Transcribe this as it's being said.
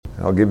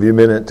I'll give you a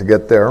minute to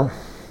get there.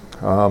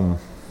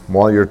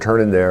 While you're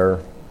turning there,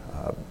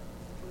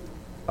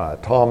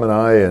 Tom and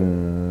I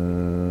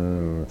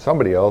and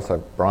somebody else,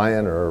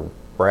 Brian or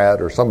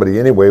Brad or somebody,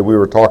 anyway, we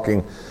were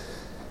talking,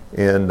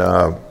 and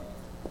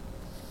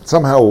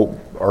somehow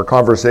our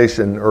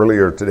conversation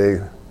earlier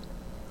today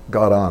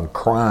got on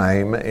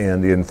crime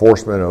and the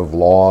enforcement of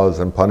laws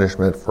and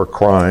punishment for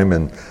crime.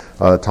 And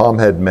Tom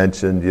had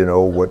mentioned,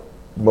 what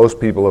most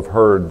people have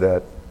heard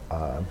that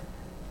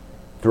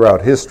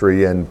throughout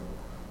history, and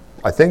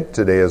I think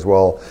today as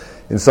well,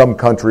 in some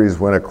countries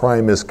when a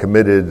crime is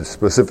committed,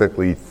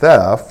 specifically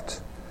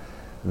theft,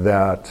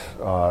 that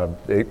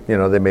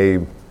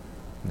the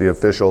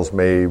officials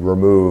may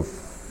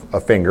remove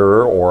a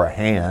finger or a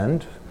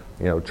hand,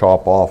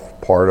 chop off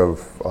part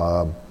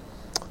of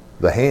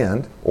the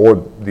hand or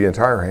the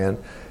entire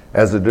hand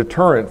as a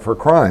deterrent for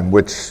crime,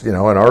 which, in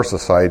our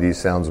society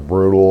sounds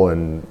brutal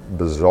and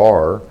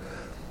bizarre.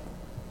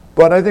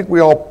 But I think we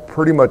all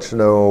pretty much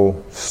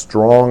know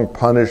strong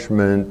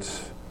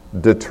punishment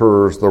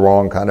deters the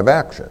wrong kind of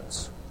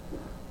actions.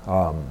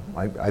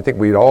 I think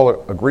we'd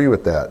all agree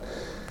with that.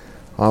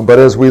 But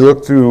as we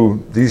look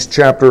through these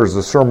chapters,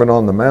 the Sermon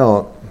on the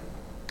Mount,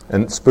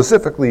 and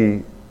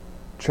specifically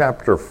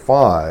chapter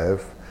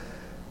 5,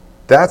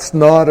 that's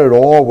not at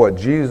all what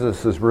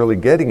Jesus is really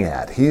getting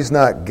at. He's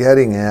not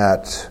getting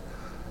at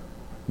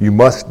you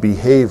must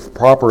behave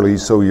properly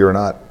so you're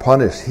not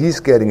punished. He's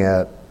getting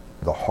at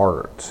the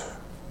heart,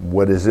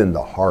 what is in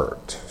the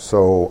heart.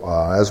 So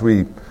as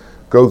we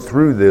go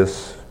through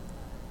this,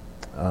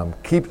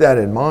 keep that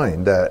in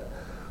mind, that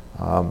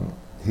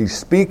he's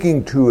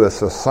speaking to a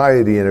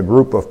society and a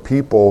group of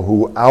people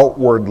who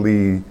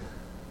outwardly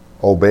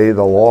obey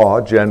the law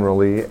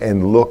generally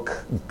and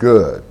look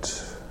good,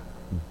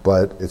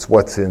 but it's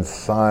what's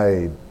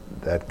inside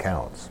that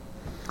counts.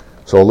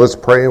 So let's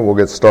pray and we'll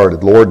get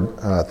started. Lord,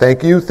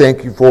 thank you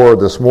for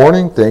this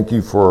morning. Thank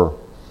you for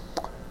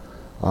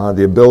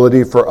the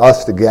ability for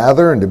us to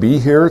gather and to be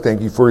here.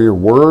 Thank you for your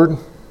word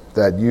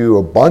that you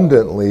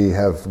abundantly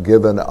have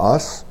given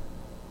us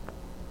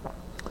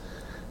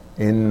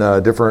in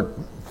different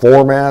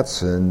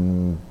formats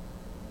and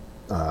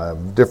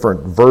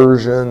different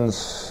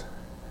versions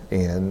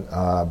and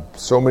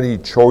so many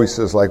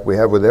choices like we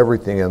have with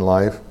everything in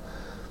life.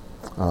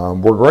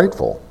 We're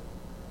grateful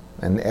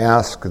and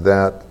ask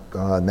that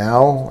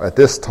now at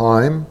this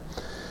time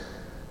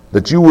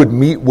that you would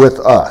meet with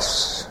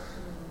us,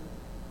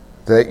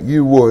 that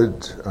you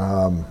would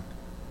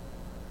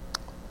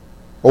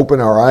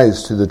open our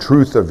eyes to the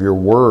truth of your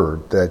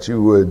word, that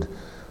you would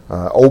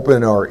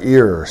open our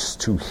ears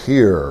to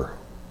hear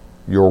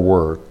your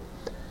word,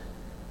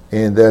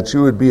 and that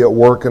you would be at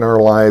work in our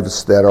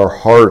lives, that our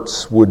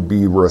hearts would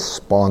be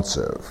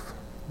responsive,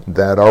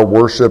 that our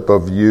worship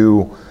of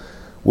you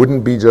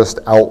wouldn't be just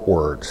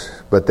outward,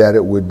 but that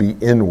it would be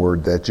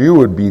inward, that you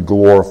would be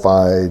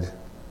glorified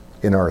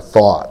in our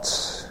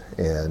thoughts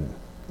and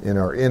in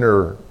our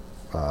inner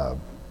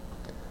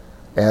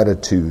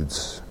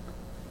attitudes.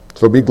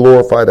 So be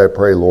glorified, I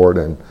pray, Lord,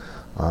 and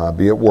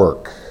be at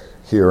work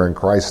here. In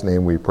Christ's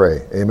name we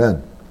pray.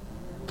 Amen.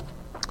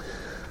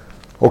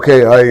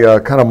 Okay, I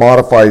kind of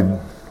modified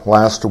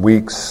last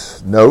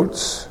week's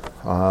notes,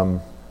 and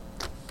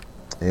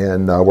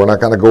we're not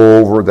going to go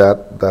over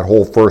that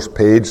whole first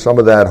page. Some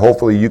of that,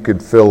 hopefully, you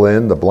could fill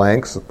in the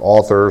blanks,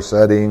 author,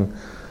 setting.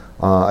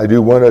 I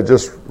do want to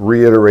just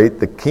reiterate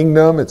the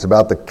kingdom. It's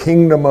about the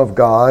kingdom of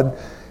God,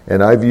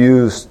 and I've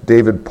used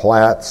David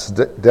Platt's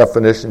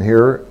definition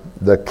here.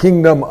 The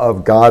kingdom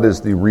of God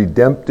is the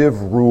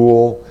redemptive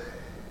rule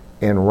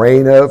and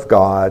reign of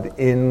God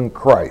in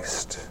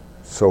Christ.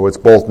 So it's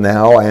both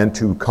now and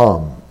to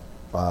come.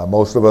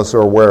 Most of us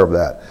are aware of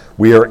that.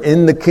 We are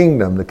in the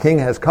kingdom. The king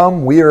has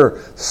come. We are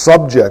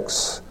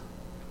subjects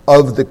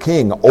of the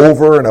king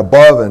over and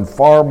above and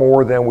far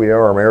more than we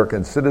are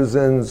American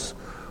citizens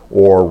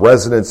or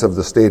residents of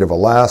the state of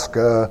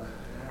Alaska.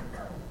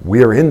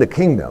 We are in the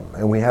kingdom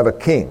and we have a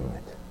king.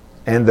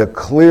 And the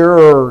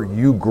clearer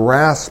you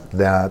grasp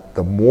that,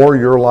 the more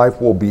your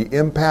life will be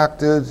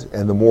impacted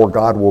and the more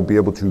God will be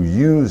able to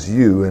use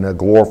you in a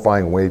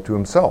glorifying way to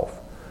himself.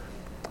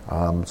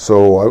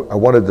 So I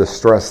wanted to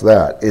stress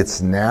that. It's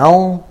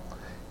now,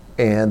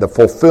 and the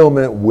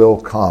fulfillment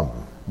will come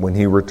when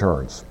he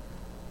returns.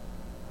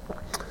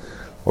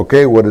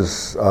 Okay, what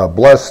does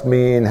blessed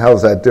mean? How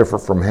does that differ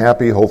from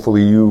happy?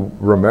 Hopefully you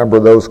remember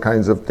those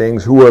kinds of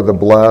things. Who are the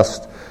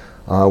blessed?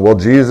 Well,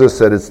 Jesus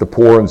said it's the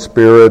poor in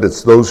spirit,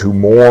 it's those who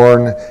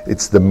mourn,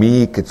 it's the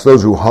meek, it's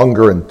those who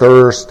hunger and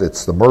thirst,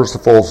 it's the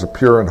merciful, it's the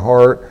pure in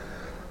heart.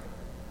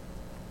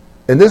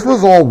 And this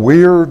was all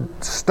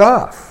weird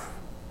stuff,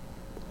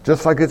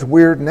 just like it's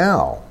weird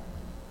now.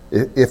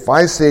 If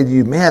I say to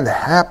you, man, the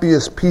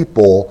happiest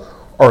people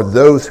are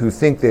those who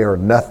think they are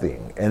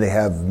nothing and they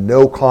have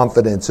no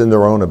confidence in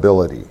their own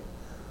ability.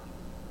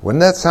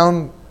 Wouldn't that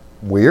sound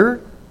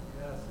weird?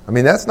 Yes. I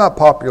mean, that's not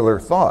popular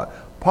thought.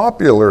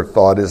 Popular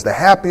thought is the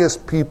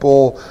happiest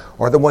people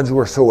are the ones who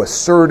are so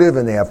assertive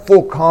and they have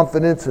full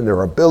confidence in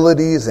their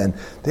abilities and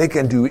they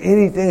can do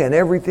anything and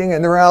everything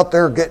and they're out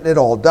there getting it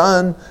all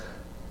done.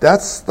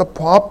 That's the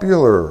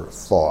popular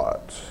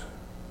thought.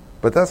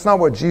 But that's not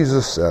what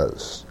Jesus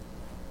says.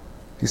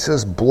 He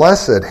says,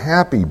 blessed,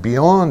 happy,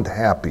 beyond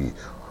happy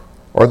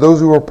are those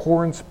who are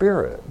poor in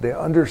spirit. They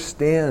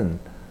understand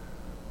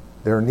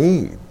their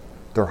need.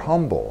 They're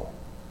humble.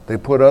 They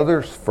put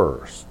others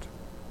first.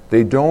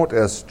 They don't,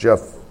 as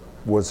Jeff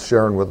was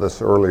sharing with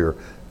us earlier,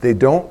 they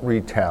don't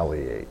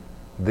retaliate.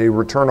 They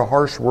return a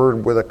harsh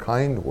word with a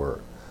kind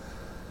word.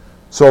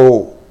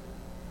 So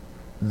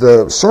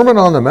the Sermon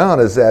on the Mount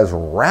is as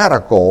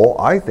radical,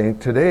 I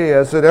think, today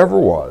as it ever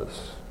was.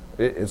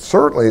 It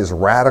certainly is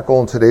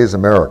radical in today's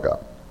America.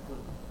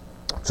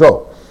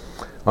 So,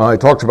 I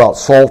talked about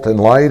salt and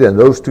light, and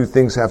those two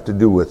things have to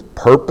do with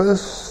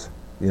purpose.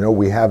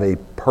 We have a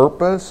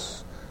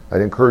purpose.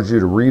 I'd encourage you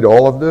to read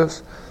all of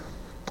this.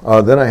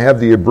 Then I have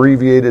the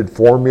abbreviated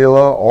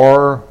formula,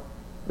 R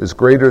is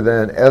greater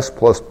than S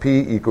plus P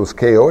equals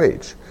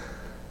KOH.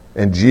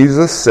 And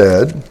Jesus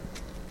said,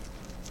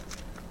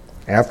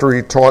 after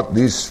he taught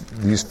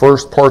these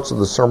first parts of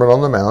the Sermon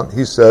on the Mount,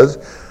 he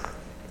says,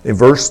 in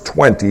verse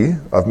 20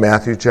 of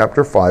Matthew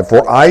chapter 5,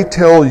 for I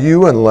tell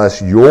you, unless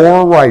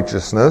your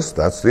righteousness,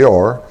 that's the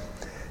R,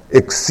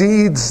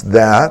 exceeds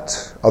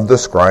that of the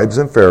scribes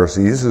and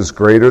Pharisees, is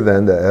greater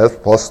than the S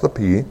plus the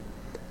P,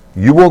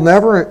 you will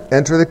never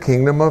enter the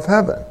kingdom of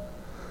heaven.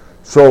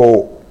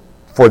 So,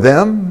 for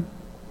them,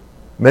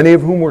 many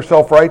of whom were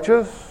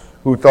self-righteous,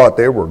 who thought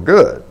they were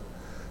good,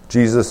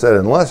 Jesus said,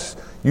 unless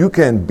you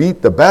can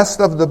beat the best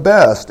of the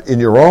best in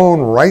your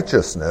own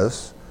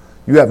righteousness,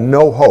 you have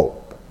no hope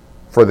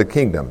for the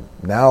kingdom,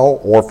 now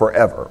or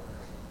forever.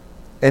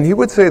 And he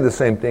would say the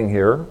same thing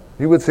here.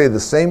 He would say the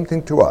same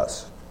thing to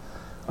us.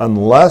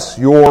 Unless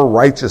your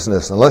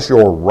righteousness, unless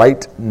your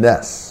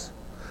rightness,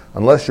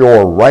 unless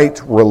your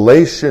right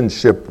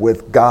relationship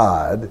with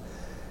God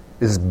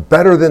is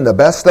better than the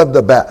best of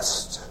the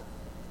best,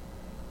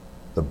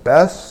 the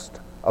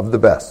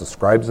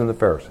scribes and the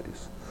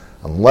Pharisees,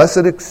 unless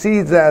it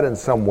exceeds that in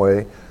some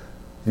way,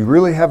 you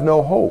really have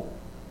no hope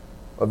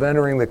of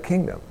entering the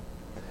kingdom.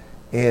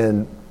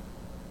 And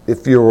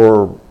if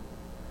you're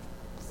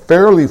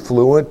fairly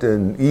fluent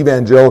in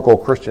evangelical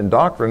Christian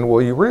doctrine,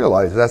 well, you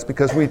realize that's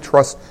because we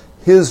trust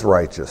his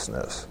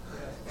righteousness.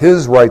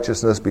 His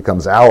righteousness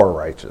becomes our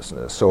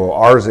righteousness. So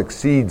ours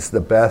exceeds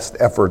the best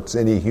efforts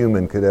any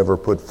human could ever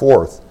put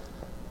forth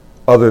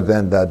other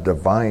than that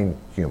divine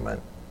human,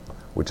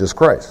 which is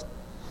Christ.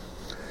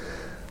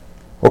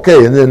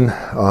 Okay, and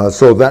then,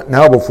 so that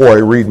now before I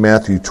read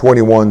Matthew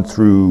 21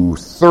 through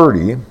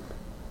 30,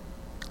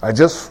 I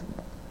just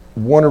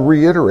want to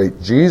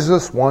reiterate,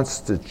 Jesus wants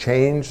to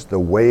change the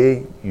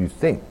way you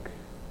think.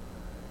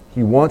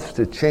 He wants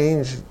to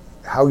change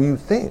how you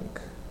think.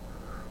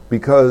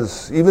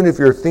 Because even if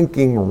you're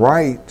thinking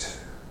right,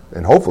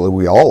 and hopefully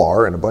we all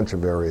are in a bunch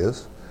of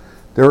areas,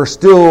 there are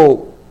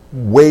still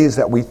ways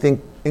that we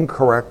think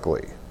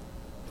incorrectly.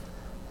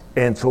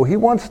 And so he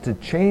wants to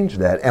change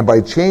that. And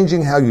by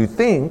changing how you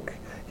think,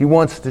 he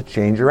wants to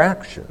change your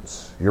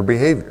actions, your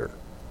behavior.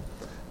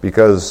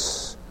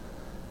 Because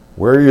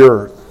where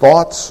your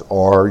thoughts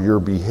are, your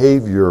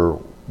behavior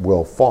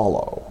will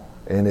follow.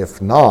 And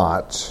if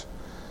not,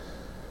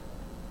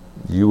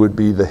 you would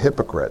be the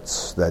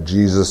hypocrites that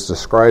Jesus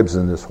describes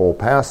in this whole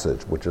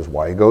passage, which is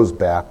why he goes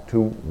back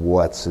to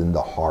what's in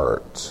the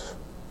heart.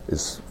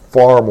 It's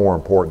far more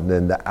important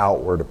than the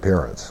outward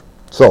appearance.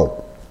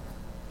 So,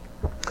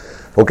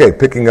 okay,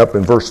 picking up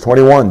in verse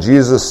 21,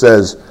 Jesus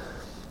says,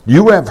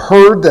 you have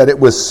heard that it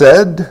was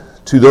said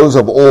to those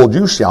of old,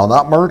 you shall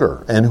not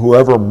murder, and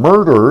whoever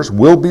murders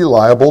will be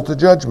liable to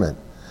judgment.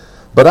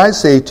 But I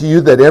say to you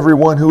that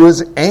everyone who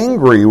is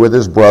angry with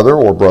his brother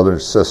or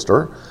brother's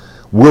sister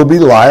will be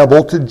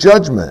liable to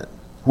judgment.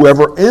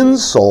 Whoever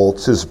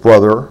insults his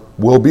brother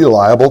will be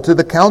liable to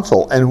the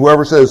council, and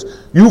whoever says,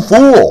 you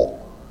fool,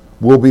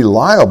 will be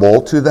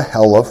liable to the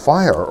hell of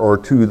fire, or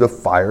to the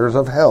fires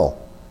of hell.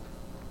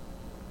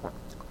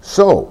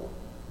 So,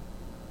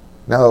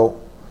 now,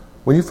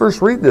 when you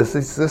first read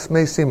this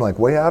may seem like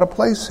way out of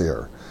place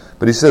here.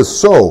 But he says,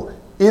 so,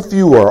 if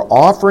you are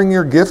offering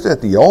your gift at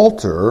the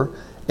altar,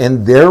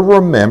 and there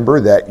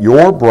remember that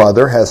your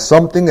brother has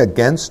something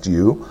against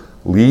you,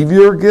 leave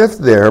your gift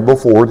there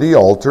before the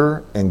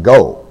altar and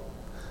go.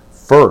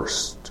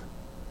 First,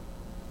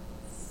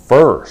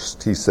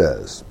 he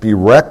says, be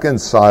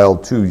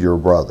reconciled to your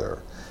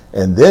brother,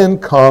 and then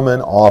come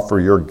and offer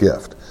your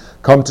gift.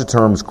 Come to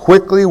terms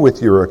quickly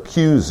with your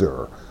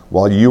accuser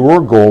while you are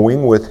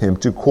going with him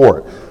to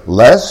court,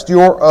 lest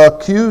your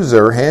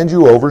accuser hand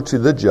you over to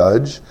the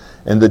judge,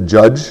 and the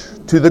judge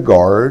to the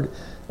guard,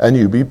 and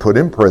you be put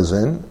in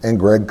prison, and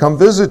Greg come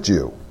visit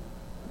you.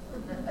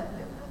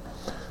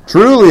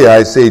 Truly,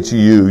 I say to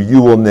you,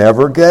 you will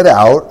never get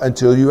out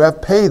until you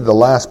have paid the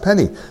last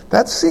penny.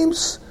 That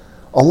seems,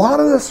 a lot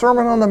of the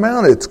Sermon on the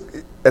Mount, it's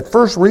at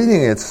first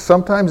reading,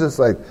 sometimes it's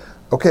like,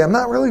 okay, I'm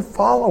not really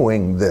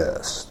following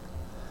this.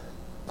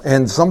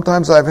 And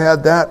sometimes I've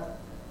had that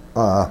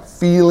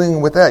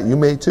feeling with that. You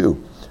may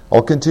too.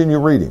 I'll continue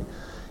reading.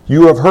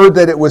 You have heard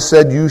that it was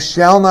said, you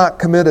shall not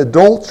commit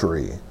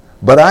adultery.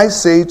 But I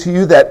say to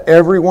you that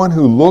everyone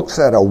who looks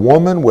at a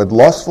woman with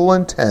lustful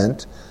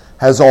intent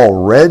has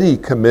already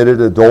committed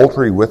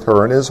adultery with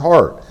her in his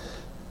heart.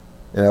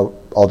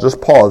 I'll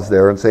just pause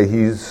there and say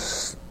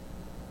he's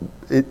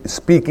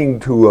speaking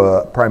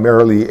to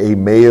primarily a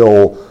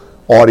male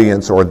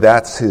audience, or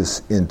that's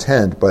his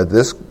intent, but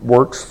this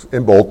works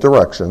in both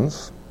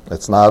directions.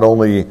 It's not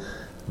only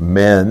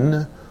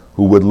men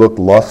who would look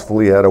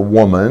lustfully at a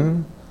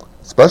woman,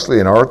 especially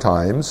in our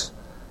times.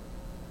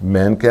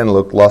 Men can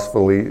look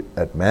lustfully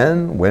at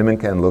men, women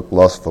can look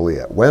lustfully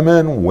at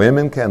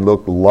women can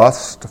look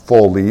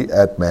lustfully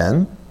at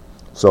men.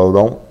 So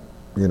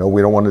we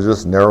don't want to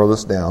just narrow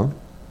this down.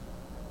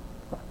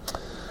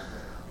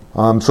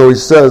 So he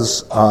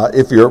says,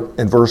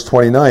 in verse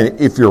 29,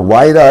 if your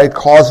right eye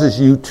causes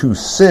you to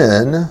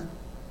sin,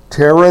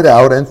 tear it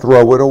out and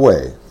throw it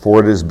away. For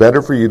it is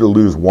better for you to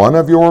lose one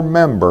of your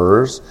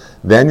members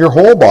than your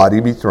whole body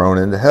be thrown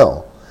into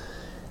hell.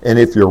 And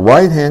if your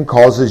right hand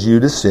causes you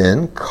to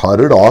sin,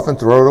 cut it off and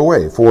throw it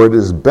away. For it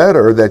is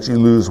better that you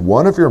lose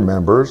one of your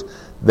members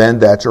than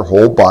that your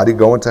whole body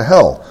go into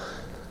hell.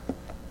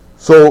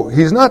 So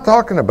he's not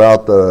talking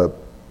about the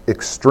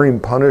extreme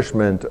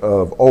punishment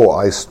of,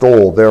 I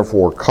stole,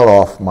 therefore cut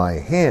off my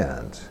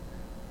hand.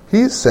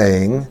 He's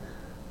saying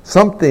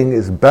something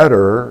is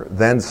better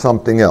than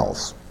something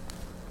else.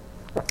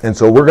 And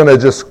so we're going to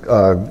just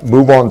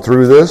move on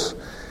through this.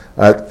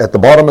 At the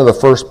bottom of the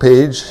first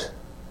page,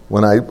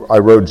 when I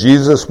wrote,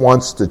 Jesus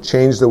wants to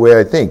change the way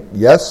I think.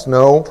 Yes,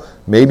 no,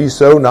 maybe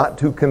so, not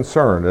too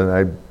concerned. And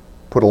I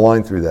put a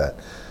line through that.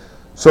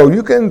 So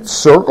you can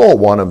circle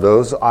one of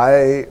those,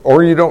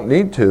 or you don't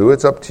need to,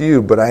 it's up to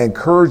you, but I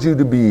encourage you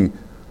to be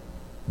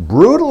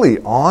brutally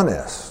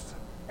honest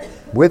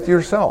with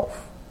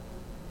yourself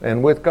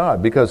and with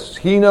God, because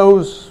He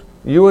knows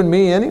you and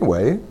me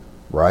anyway,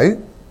 right?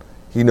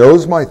 He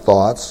knows my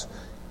thoughts.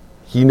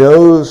 He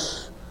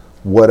knows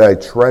what I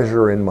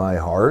treasure in my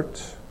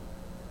heart.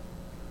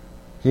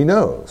 He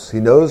knows. He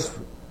knows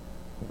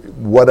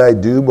what I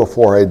do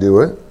before I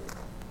do it.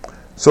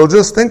 So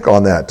just think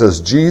on that.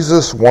 Does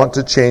Jesus want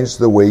to change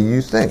the way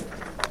you think?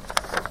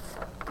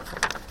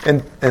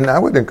 And I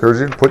would encourage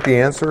you to put the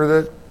answer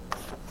that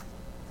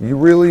you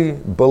really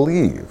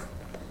believe.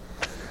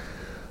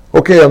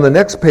 Okay, on the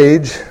next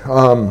page,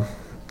 the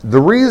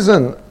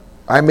reason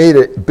I made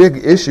a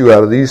big issue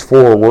out of these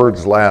 4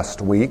 words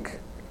last week,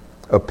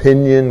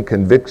 opinion,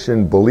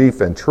 conviction,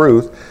 belief, and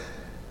truth,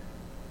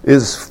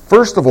 is,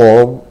 first of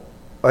all,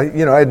 I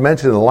had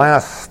mentioned in the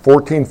last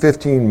 14,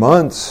 15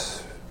 months,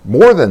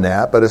 more than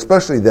that, but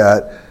especially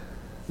that,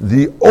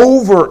 the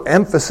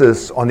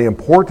overemphasis on the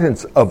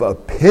importance of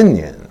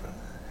opinion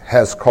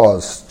has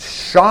caused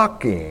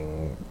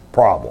shocking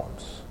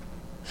problems.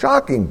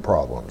 Shocking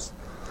problems.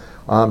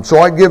 So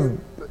I give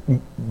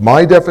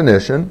my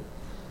definition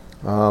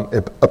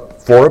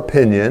for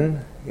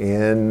opinion,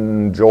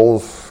 and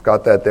Joel's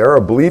got that there,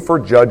 a belief or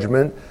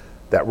judgment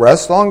that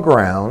rests on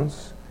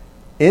grounds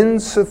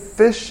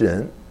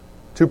insufficient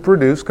to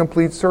produce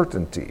complete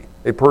certainty,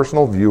 a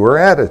personal view or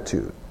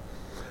attitude.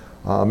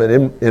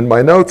 And in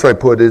my notes I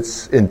put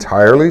it's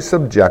entirely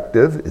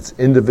subjective, it's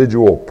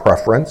individual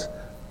preference,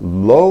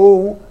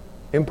 low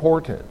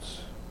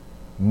importance.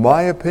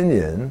 My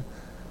opinion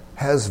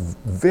has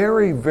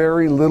very,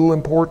 very little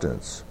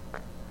importance.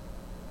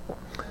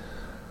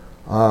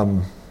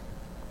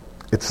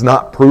 It's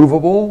not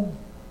provable.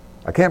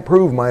 I can't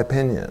prove my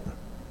opinion.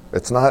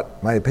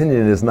 My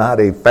opinion is not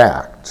a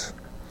fact.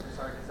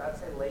 Sorry, does that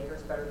say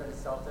Lakers better than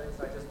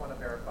Celtics? I just want to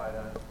verify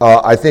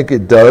that. I think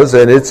it does,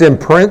 and it's in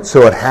print,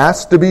 so it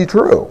has to be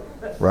true,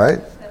 right?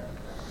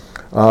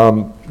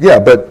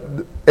 But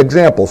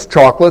examples,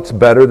 chocolate's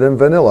better than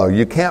vanilla.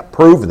 You can't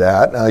prove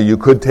that. Now, you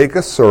could take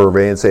a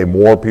survey and say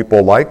more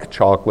people like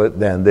chocolate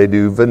than they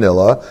do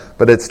vanilla,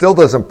 but it still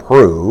doesn't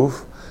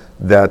prove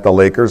that the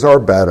Lakers are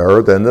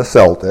better than the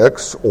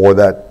Celtics or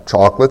that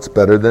chocolate's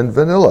better than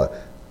vanilla.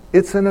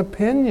 It's an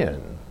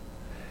opinion.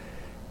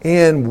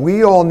 And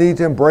we all need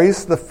to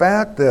embrace the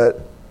fact that,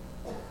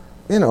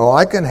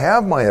 I can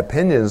have my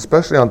opinion,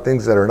 especially on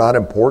things that are not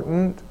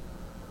important,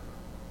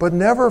 but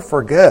never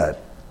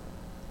forget,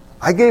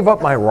 I gave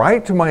up my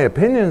right to my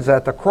opinions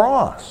at the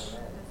cross,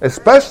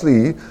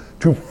 especially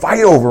to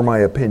fight over my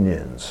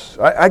opinions.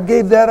 I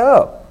gave that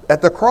up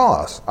at the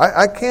cross.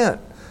 I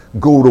can't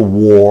go to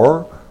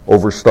war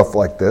over stuff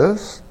like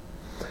this.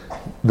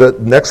 The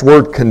next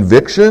word,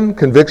 conviction.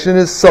 Conviction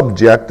is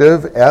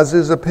subjective, as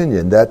is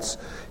opinion.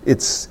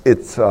 It's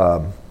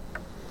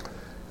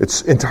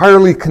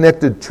entirely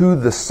connected to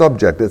the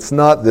subject. It's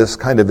not this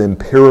kind of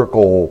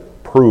empirical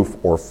proof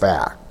or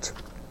fact.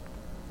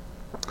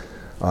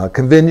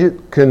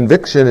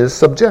 Conviction is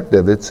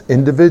subjective. It's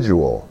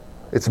individual.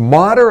 It's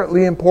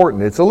moderately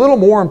important. It's a little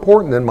more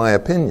important than my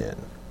opinion.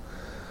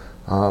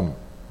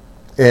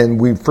 And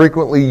we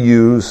frequently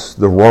use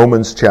the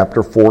Romans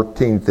chapter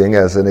 14 thing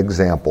as an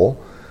example.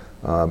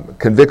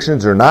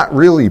 Convictions are not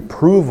really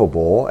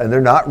provable, and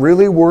they're not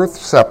really worth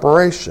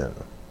separating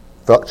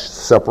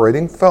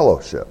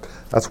fellowship.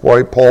 That's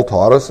why Paul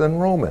taught us in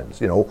Romans.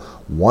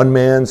 One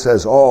man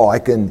says, I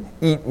can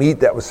eat meat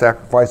that was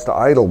sacrificed to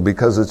idol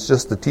because it's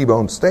just a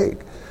T-bone steak.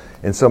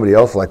 And somebody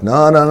else like, no,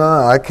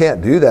 I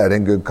can't do that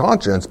in good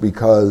conscience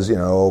because,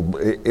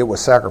 it was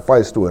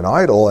sacrificed to an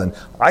idol and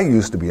I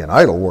used to be an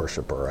idol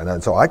worshiper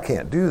and so I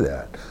can't do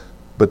that.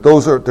 But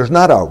there's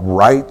not a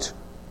right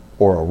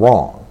or a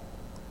wrong.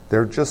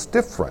 They're just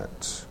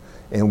different.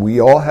 And we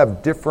all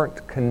have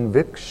different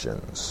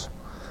convictions.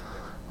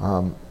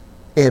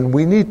 And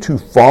we need to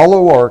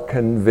follow our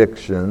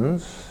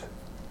convictions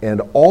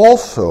and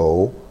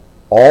also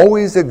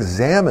always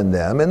examine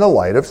them in the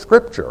light of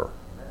Scripture.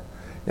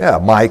 Yeah,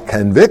 my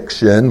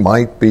conviction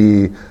might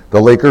be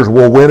the Lakers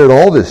will win it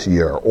all this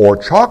year, or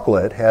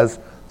chocolate has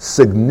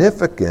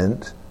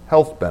significant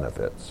health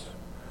benefits.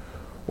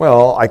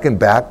 Well, I can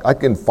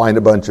find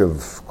a bunch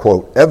of,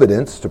 quote,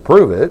 evidence to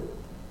prove it,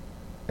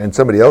 and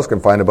somebody else can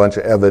find a bunch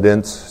of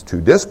evidence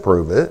to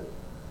disprove it,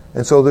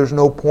 and so there's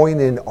no point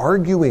in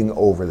arguing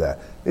over that.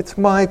 It's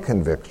my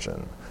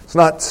conviction. It's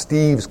not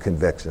Steve's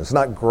conviction. It's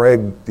not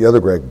the other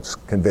Greg's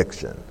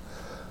conviction.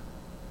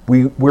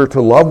 We're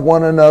to love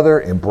one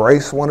another,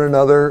 embrace one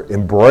another,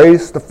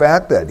 embrace the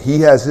fact that he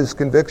has his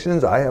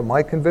convictions, I have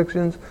my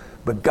convictions,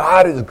 but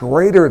God is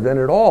greater than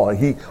it all.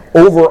 He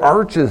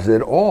overarches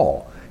it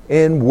all.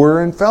 And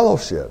we're in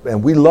fellowship,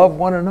 and we love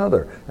one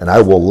another. And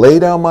I will lay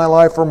down my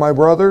life for my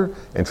brother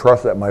and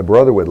trust that my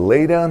brother would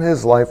lay down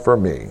his life for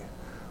me.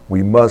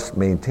 We must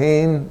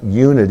maintain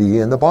unity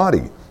in the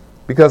body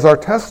because our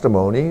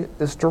testimony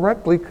is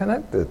directly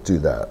connected to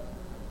that.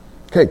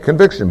 Okay,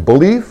 conviction,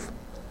 belief.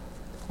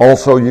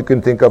 Also, you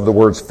can think of the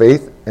words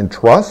faith and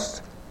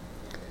trust.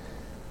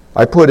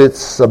 I put it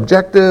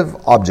subjective,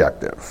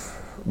 objective.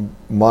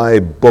 My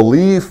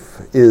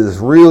belief is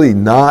really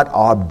not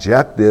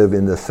objective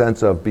in the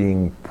sense of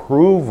being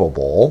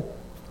provable.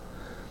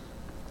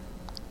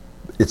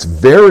 It's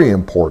very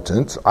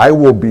important. I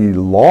will be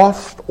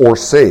lost or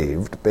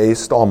saved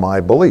based on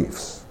my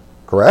beliefs.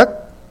 Correct?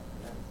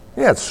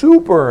 Yeah, it's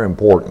super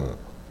important.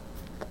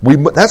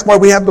 That's why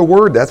we have the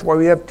Word. That's why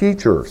we have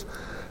teachers.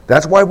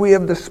 That's why we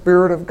have the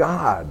Spirit of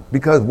God,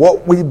 because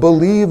what we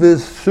believe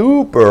is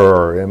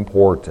super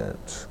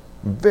important.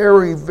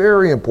 Very,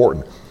 very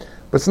important.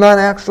 But it's not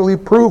actually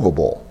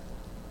provable.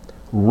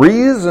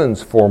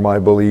 Reasons for my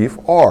belief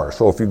are.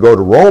 So if you go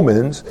to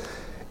Romans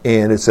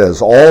and it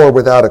says all are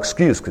without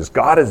excuse because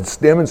God has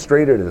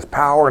demonstrated his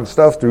power and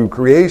stuff through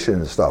creation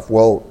and stuff.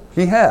 Well,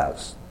 he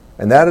has.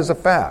 And that is a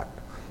fact.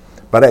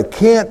 But I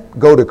can't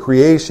go to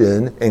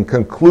creation and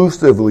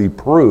conclusively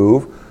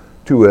prove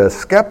to a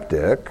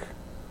skeptic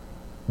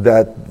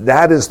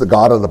that is the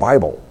God of the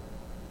Bible.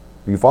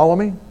 You follow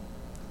me?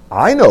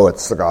 I know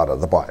it's the God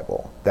of the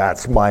Bible.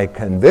 That's my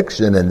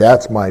conviction and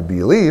that's my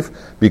belief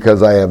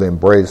because I have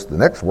embraced the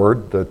next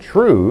word, the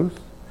truth.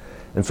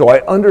 And so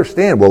I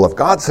understand, well, if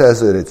God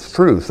says it, it's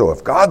true. So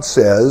if God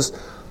says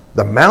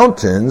the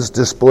mountains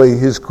display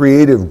his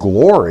creative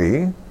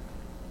glory,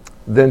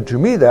 then to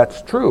me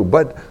that's true.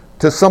 But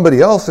to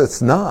somebody else,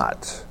 it's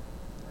not.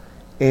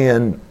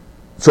 And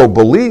so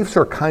beliefs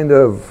are kind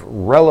of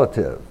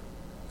relative.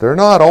 They're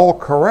not all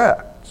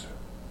correct.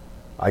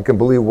 I can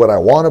believe what I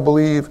want to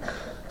believe.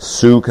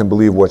 Sue can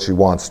believe what she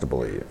wants to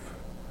believe.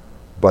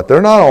 But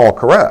they're not all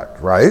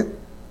correct, right?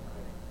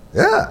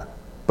 Yeah.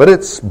 But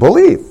it's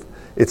belief.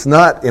 It's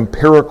not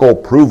empirical,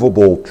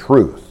 provable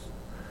truth.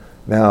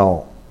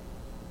 Now,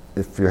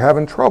 if you're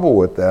having trouble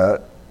with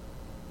that,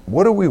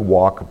 what do we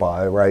walk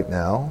by right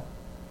now?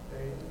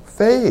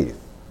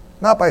 Faith.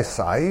 Not by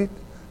sight.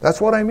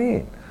 That's what I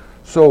mean.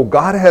 So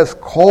God has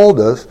called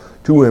us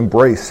to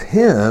embrace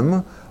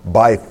him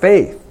by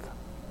faith.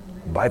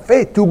 By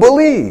faith, to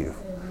believe.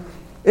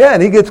 Yeah,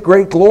 and he gets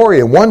great glory.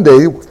 And one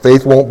day,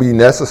 faith won't be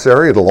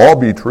necessary. It'll all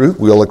be truth.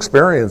 We'll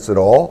experience it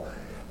all.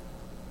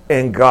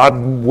 And God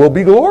will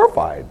be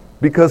glorified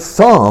because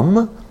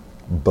some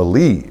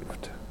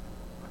believed.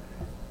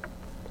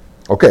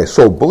 Okay,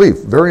 so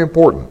belief, very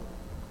important.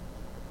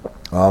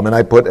 And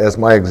I put as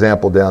my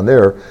example down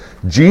there,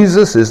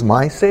 Jesus is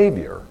my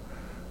Savior.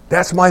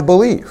 That's my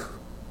belief.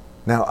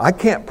 Now, I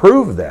can't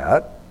prove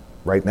that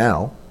right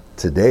now,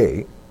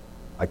 today.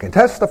 I can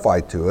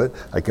testify to it.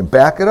 I can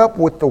back it up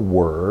with the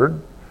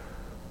Word,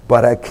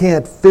 but I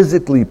can't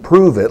physically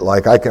prove it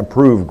like I can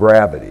prove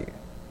gravity.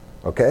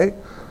 Okay?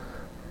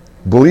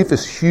 Belief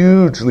is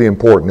hugely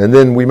important. And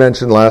then we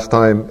mentioned last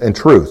time, and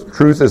truth.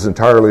 Truth is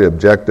entirely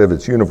objective.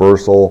 It's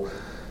universal.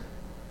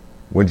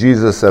 When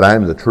Jesus said, I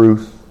am the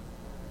truth,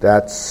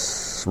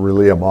 that's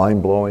really a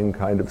mind-blowing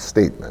kind of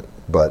statement.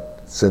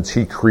 But since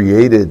he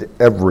created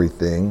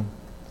everything,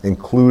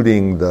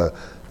 including the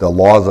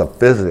laws of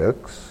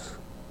physics,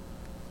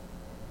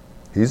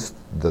 he's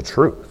the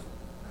truth.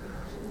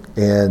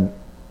 And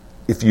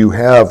if you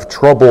have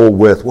trouble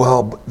with,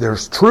 well,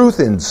 there's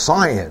truth in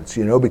science,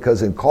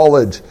 because in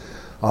college,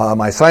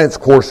 my science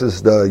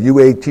courses, the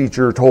UA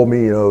teacher told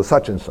me,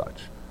 such and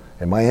such.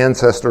 And my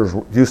ancestors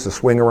used to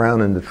swing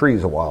around in the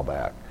trees a while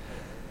back.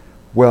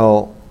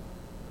 Well,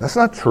 that's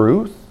not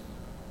truth,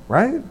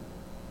 right?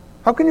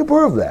 How can you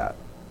prove that?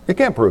 You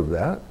can't prove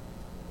that.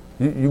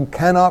 You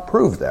cannot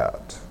prove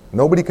that.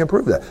 Nobody can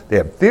prove that. They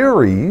have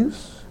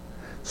theories,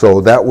 so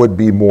that would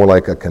be more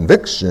like a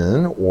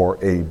conviction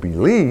or a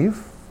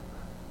belief,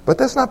 but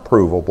that's not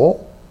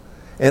provable.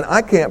 And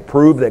I can't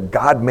prove that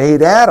God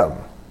made Adam,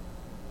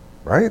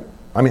 right?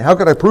 I mean, how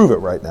could I prove it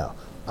right now?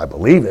 I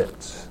believe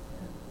it.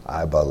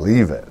 I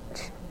believe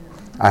it.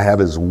 I have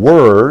His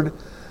Word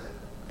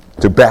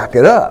to back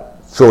it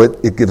up. So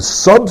it gives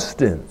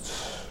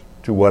substance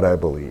to what I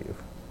believe.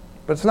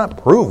 But it's not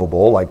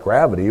provable like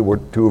gravity, where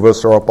two of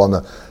us are up on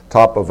the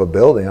top of a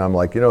building. I'm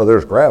like,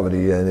 there's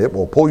gravity and it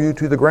will pull you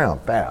to the ground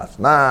fast.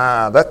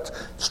 Nah,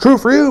 it's true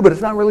for you, but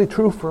it's not really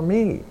true for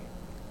me.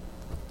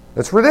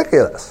 It's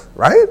ridiculous,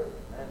 right?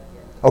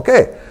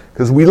 Okay,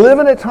 because we live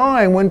in a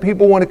time when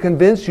people want to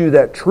convince you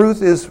that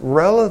truth is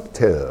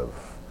relative.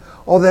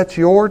 Oh, that's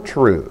your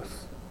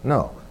truth.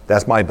 No,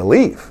 that's my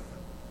belief.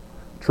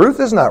 Truth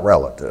is not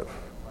relative.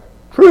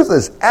 Truth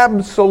is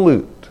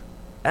absolute.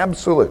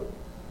 Absolute.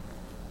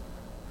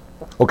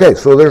 Okay,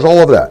 so there's all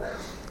of that.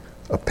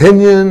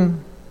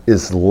 Opinion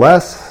is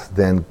less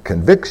than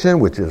conviction,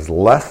 which is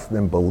less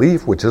than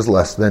belief, which is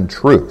less than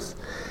truth.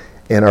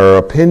 And our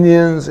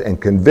opinions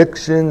and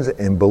convictions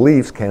and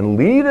beliefs can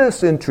lead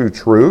us into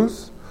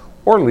truth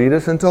or lead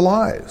us into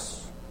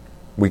lies.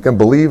 We can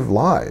believe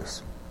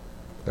lies.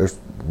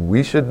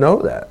 We should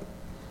know that.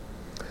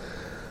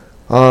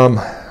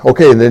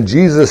 Okay, and then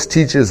Jesus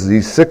teaches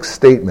these 6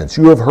 statements.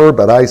 You have heard,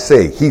 but I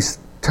say. He's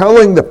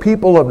telling the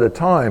people of the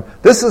time,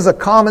 this is a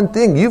common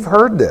thing. You've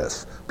heard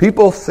this.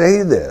 People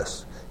say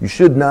this. You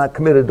should not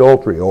commit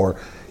adultery. Or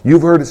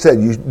you've heard it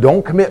said, you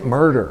don't commit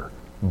murder.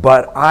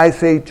 But I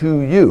say to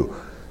you,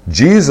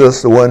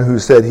 Jesus, the one who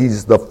said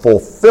he's the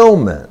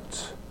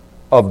fulfillment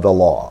of the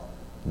law,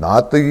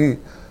 not the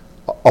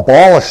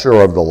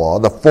abolisher of the law,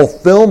 the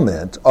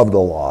fulfillment of the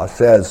law,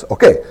 says,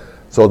 okay,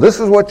 so this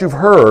is what you've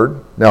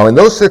heard. Now, in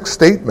those 6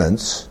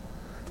 statements,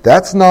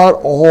 that's not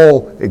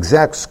all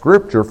exact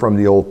scripture from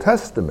the Old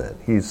Testament.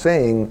 He's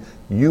saying,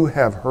 you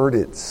have heard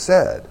it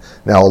said.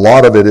 Now, a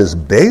lot of it is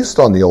based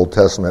on the Old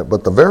Testament,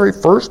 but the very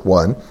first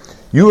one,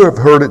 you have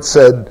heard it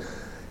said,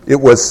 it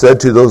was said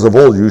to those of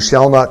old, you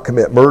shall not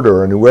commit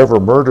murder, and whoever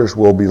murders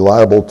will be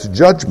liable to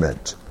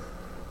judgment.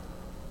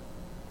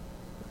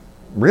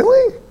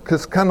 Really?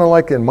 Because kind of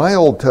like in my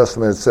Old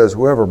Testament, it says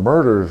whoever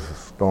murders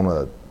is going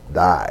to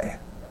die.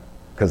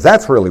 Because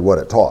that's really what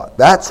it taught.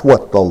 That's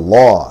what the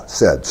law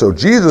said. So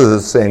Jesus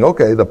is saying,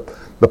 okay,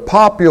 the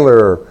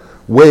popular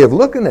way of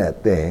looking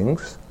at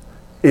things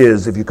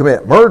is if you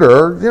commit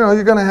murder,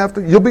 you're going to have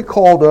to, you'll be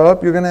called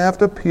up, you're going to have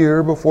to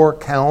appear before a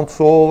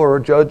council or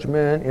a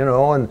judgment,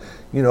 and,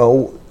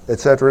 et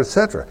cetera, et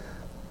cetera.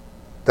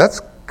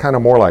 That's kind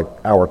of more like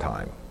our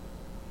time.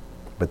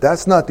 But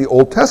that's not the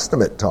Old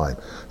Testament time.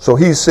 So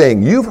he's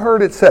saying, you've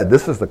heard it said,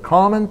 this is the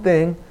common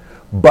thing,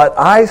 but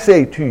I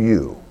say to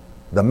you,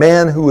 the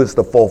man who is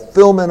the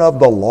fulfillment of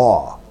the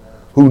law,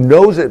 who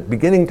knows it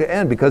beginning to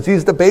end because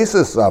he's the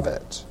basis of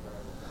it.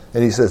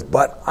 And he says,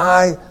 but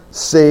I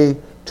say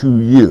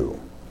to you.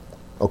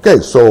 Okay,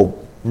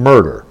 so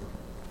murder.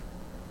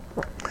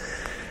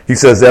 He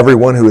says,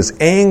 everyone who is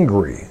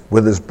angry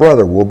with his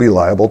brother will be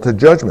liable to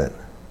judgment.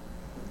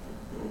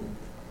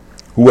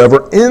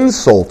 Whoever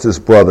insults his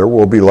brother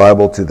will be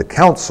liable to the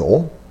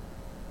council.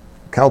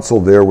 Council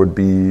there would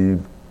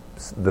be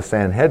the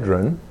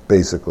Sanhedrin,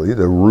 basically,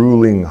 the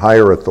ruling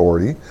higher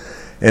authority.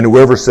 And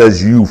whoever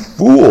says, you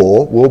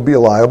fool, will be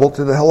liable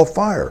to the hell of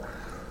fire.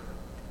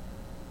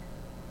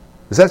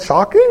 Is that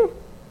shocking?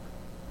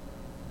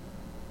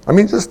 I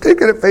mean, just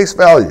take it at face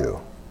value.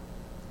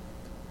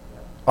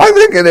 I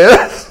think it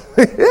is.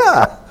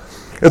 Yeah.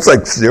 It's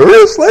like,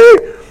 seriously?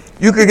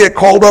 You could get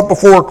called up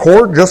before a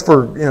court just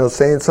for,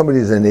 saying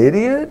somebody's an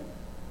idiot?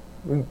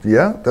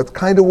 Yeah, that's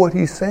kind of what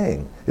he's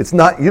saying. It's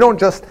not, you don't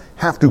just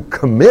have to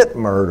commit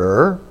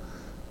murder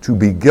to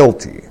be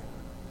guilty.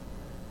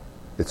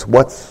 It's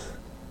what's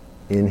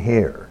in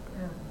here.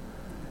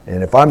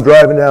 And if I'm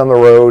driving down the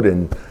road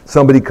and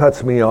somebody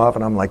cuts me off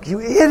and I'm like, you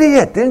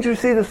idiot, didn't you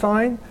see the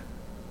sign?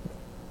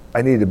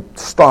 I need to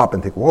stop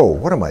and think, whoa,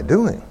 what am I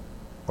doing?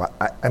 Well,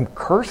 I'm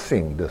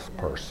cursing this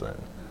person.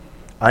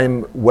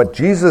 What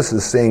Jesus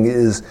is saying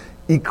is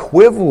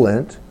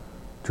equivalent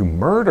to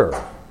murder.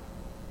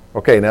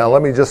 Okay, now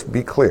let me just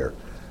be clear.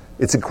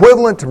 It's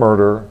equivalent to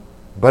murder,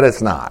 but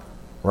it's not,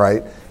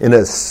 right? In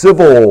a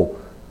civil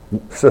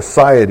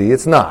society,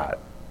 it's not.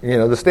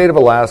 The state of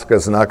Alaska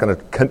is not going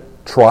to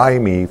try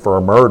me for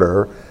a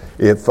murder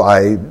if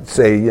I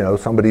say,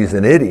 somebody's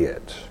an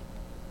idiot.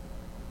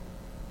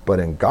 But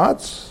in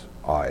God's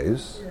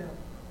eyes,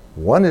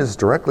 one is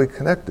directly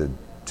connected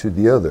to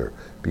the other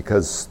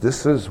because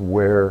this is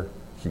where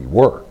he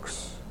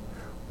works.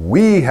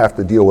 We have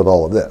to deal with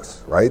all of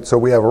this, right? So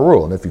we have a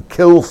rule. And if you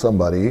kill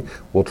somebody,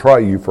 we'll try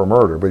you for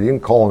murder. But you can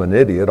call them an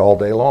idiot all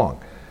day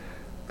long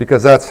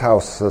because that's how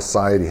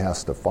society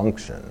has to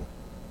function.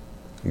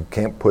 You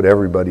can't put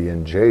everybody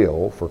in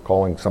jail for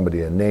calling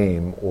somebody a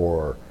name,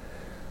 or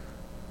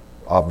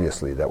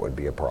obviously that would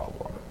be a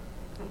problem.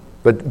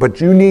 But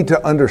you need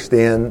to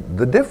understand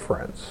the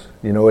difference.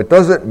 It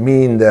doesn't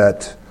mean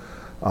that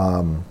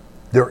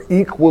They're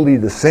equally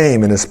the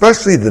same, and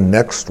especially the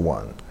next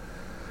one,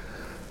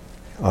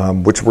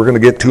 which we're going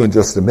to get to in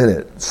just a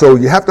minute. So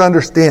you have to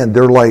understand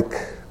they're like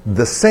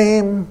the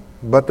same,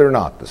 but they're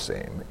not the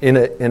same. In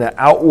an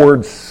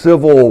outward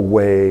civil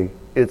way,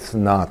 it's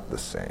not the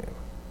same.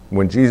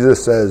 When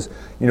Jesus says,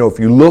 if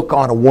you look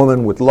on a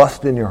woman with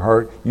lust in your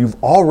heart,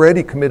 you've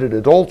already committed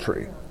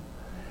adultery.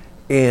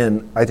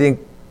 And I think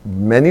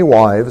many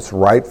wives,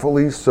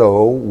 rightfully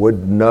so,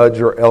 would nudge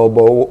or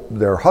elbow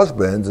their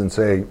husbands and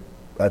say,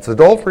 that's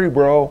adultery,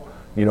 bro.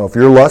 If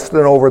you're lusting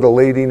over the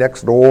lady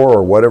next door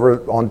or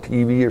whatever on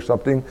TV or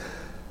something,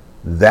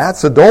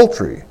 that's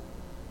adultery.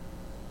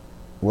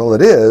 Well,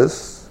 it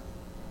is,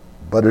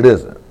 but it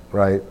isn't,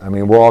 right? I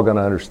mean, we're all going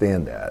to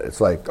understand that.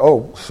 It's like,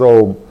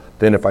 so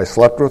then if I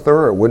slept with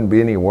her, it wouldn't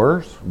be any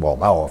worse? Well,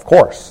 no, of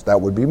course.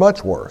 That would be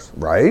much worse,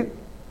 right?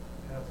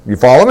 You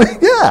follow me?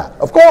 Yeah,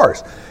 of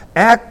course.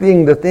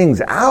 Acting the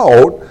things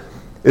out,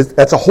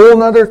 that's a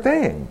whole other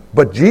thing.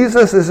 But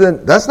Jesus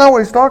that's not what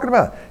he's talking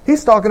about.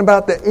 He's talking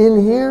about the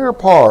in here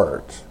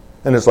part.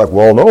 And it's like,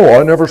 well, no,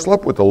 I never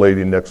slept with the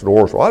lady next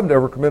door, so I've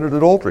never committed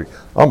adultery.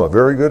 I'm a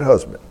very good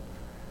husband.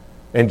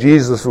 And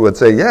Jesus would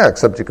say, yeah,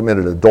 except you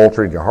committed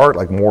adultery in your heart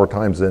like more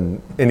times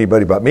than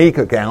anybody but me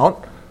could count.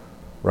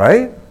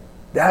 Right?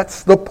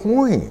 That's the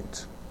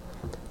point.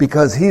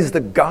 Because he's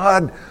the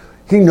God,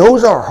 he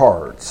knows our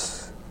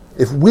hearts.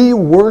 If we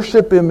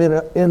worship him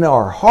in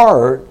our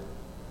heart,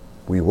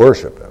 we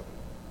worship him.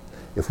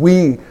 If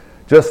we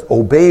just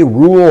obey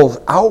rules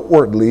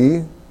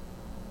outwardly,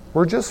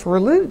 we're just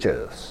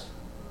religious.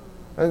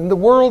 And the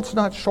world's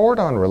not short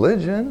on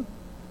religion.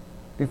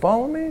 Do you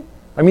follow me?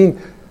 I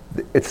mean,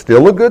 it's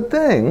still a good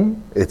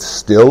thing. It's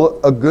still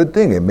a good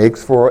thing. It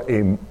makes for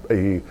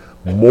a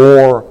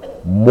more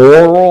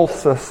moral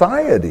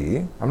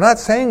society. I'm not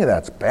saying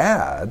that's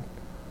bad,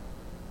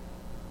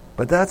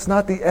 but that's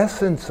not the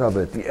essence of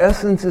it. The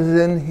essence is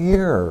in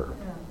here.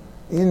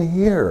 In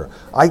here.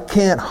 I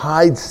can't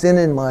hide sin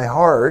in my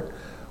heart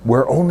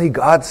where only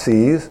God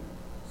sees.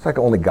 It's like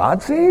only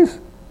God sees?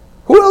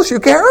 Who else you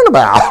caring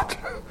about?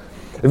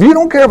 If you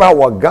don't care about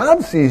what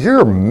God sees,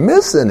 you're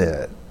missing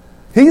it.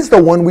 He's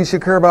the one we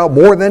should care about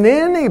more than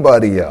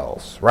anybody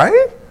else,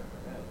 right?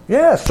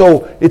 Yeah,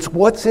 so it's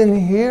what's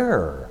in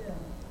here.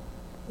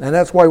 And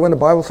that's why when the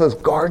Bible says,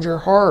 guard your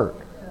heart,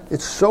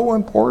 it's so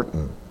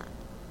important.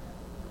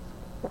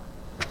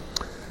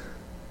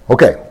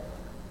 Okay.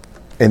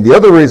 And the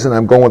other reason I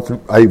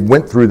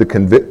went through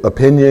the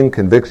opinion,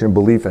 conviction,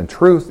 belief, and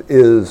truth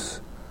is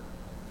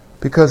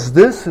because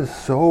this is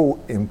so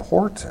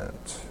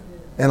important.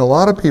 And a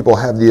lot of people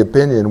have the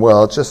opinion,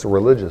 well, it's just a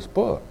religious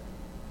book.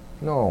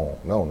 No.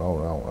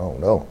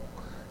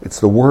 It's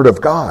the Word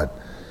of God.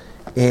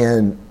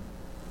 And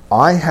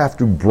I have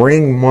to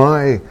bring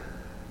my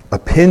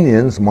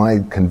opinions, my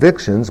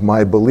convictions,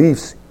 my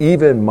beliefs,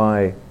 even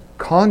my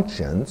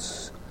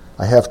conscience,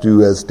 I have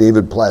to, as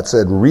David Platt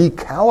said,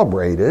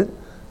 recalibrate it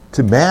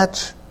to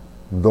match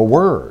the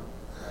Word.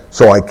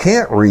 So I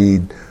can't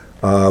read,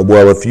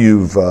 if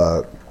you've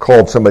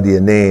called somebody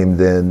a name,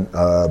 then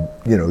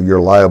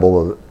you're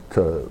liable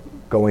to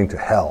going to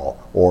hell.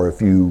 Or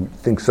if you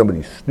think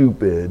somebody's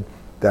stupid,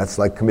 that's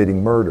like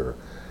committing murder.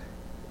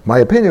 My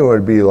opinion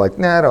would be like,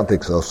 nah, I don't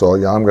think so. So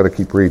yeah, I'm going to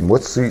keep reading.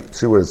 Let's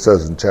see what it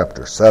says in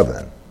chapter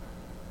 7.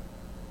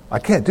 I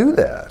can't do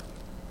that.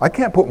 I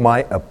can't put my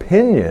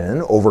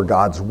opinion over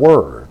God's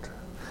Word.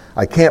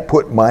 I can't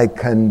put my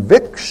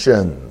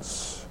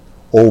convictions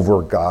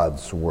over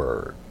God's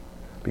Word.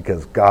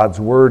 Because God's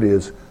Word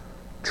is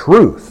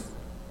truth.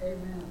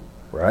 Amen.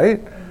 Right?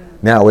 Amen.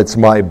 Now, it's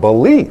my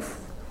belief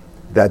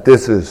that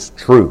this is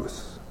truth.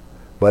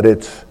 But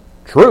it's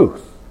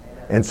truth.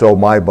 And so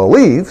my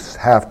beliefs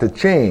have to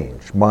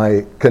change.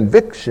 My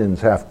convictions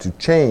have to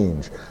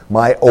change.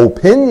 My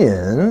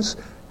opinions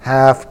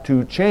have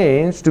to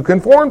change to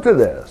conform to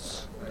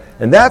this.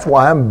 And that's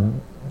why I'm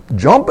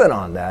jumping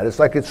on that. It's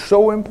like it's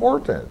so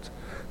important.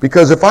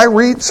 Because if I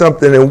read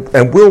something,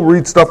 and we'll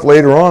read stuff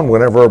later on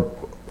whenever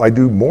I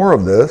do more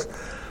of this,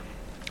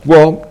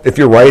 well, if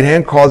your right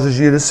hand causes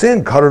you to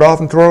sin, cut it off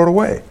and throw it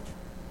away.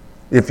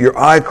 If your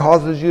eye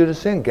causes you to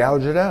sin,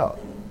 gouge it out.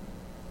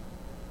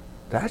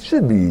 That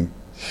should be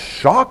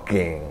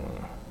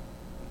shocking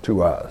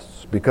to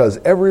us, because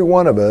every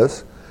one of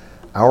us,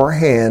 our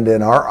hand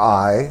and our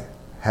eye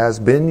has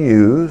been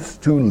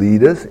used to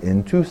lead us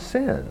into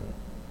sin.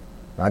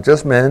 Not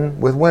just men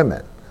with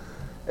women.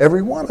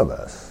 Every one of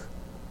us.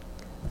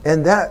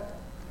 And that,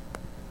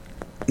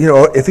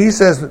 if he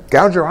says,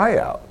 gouge your eye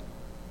out.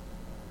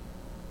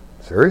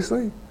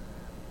 Seriously?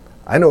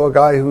 I know a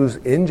guy who's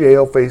in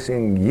jail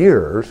facing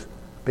years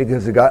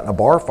because he got in a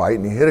bar fight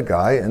and he hit a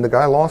guy and the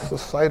guy lost the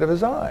sight of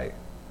his eye.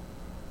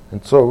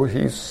 And so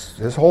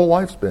his whole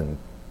life's been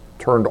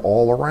turned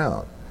all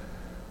around.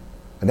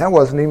 And that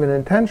wasn't even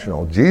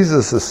intentional.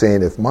 Jesus is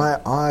saying, if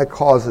my eye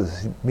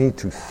causes me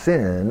to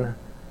sin,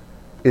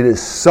 it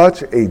is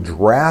such a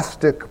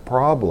drastic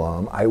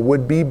problem, I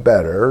would be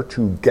better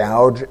to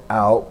gouge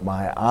out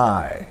my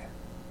eye.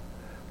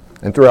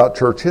 And throughout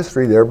church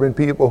history, there have been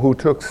people who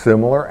took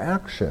similar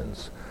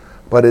actions.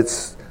 But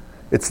it's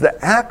It's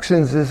the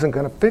actions isn't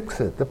going to fix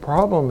it. The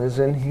problem is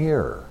in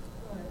here.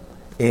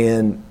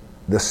 And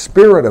the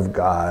Spirit of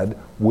God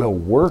will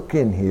work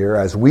in here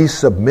as we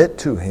submit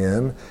to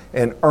Him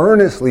and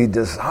earnestly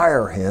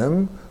desire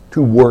Him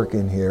to work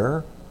in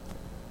here,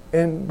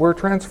 and we're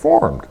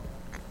transformed.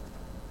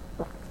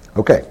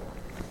 Okay.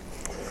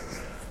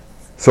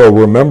 So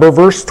remember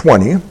verse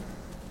 20.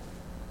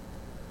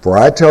 For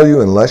I tell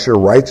you, unless your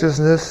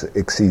righteousness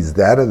exceeds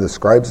that of the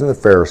scribes and the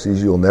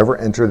Pharisees, you'll never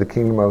enter the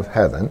kingdom of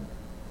heaven.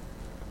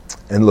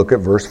 And look at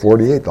verse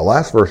 48, the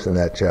last verse in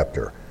that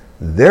chapter.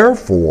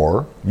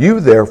 Therefore, you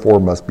therefore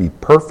must be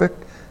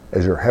perfect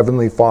as your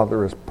heavenly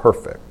Father is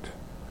perfect.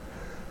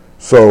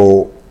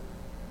 So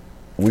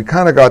we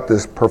kind of got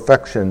this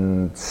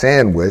perfection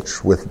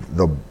sandwich with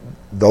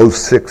those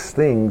 6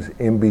 things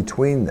in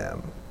between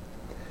them.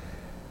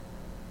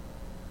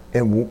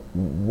 And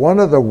one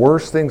of the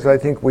worst things I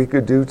think we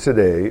could do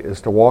today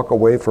is to walk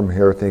away from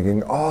here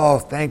thinking, oh,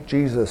 thank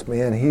Jesus,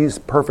 man, He's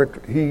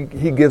perfect. He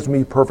gives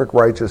me perfect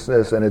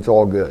righteousness and it's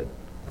all good.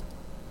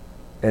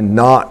 And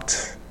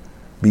not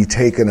be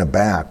taken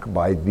aback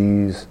by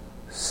these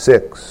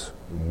 6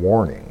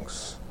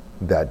 warnings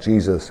that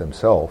Jesus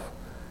Himself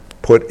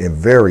put in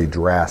very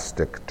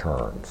drastic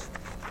terms.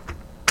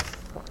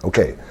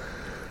 Okay,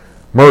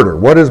 murder.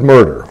 What is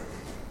murder?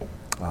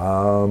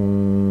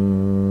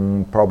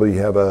 Probably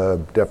have a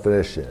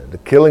definition. The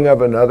killing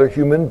of another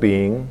human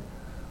being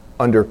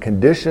under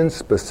conditions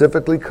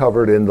specifically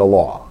covered in the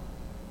law.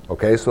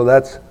 Okay, so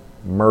that's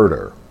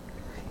murder.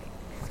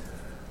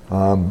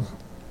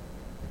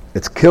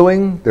 It's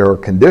killing, there are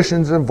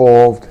conditions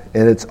involved,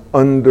 and it's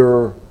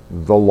under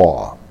the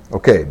law.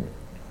 Okay,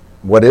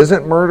 what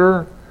isn't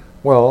murder?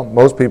 Well,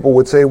 most people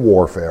would say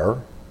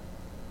warfare,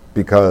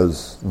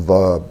 because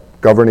the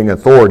governing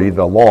authority,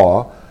 the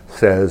law,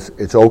 says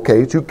it's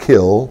okay to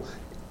kill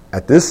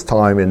at this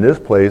time, in this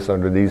place,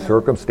 under these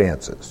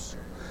circumstances.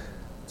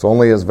 It's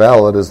only as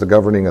valid as the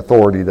governing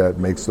authority that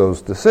makes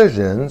those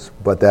decisions,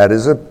 but that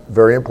is a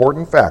very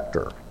important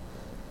factor.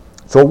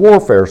 So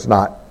warfare is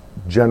not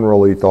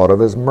generally thought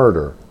of as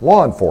murder.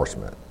 Law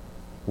enforcement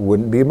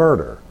wouldn't be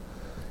murder.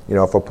 You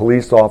know, if a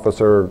police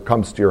officer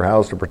comes to your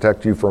house to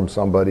protect you from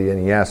somebody and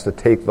he has to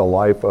take the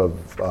life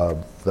of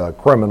the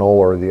criminal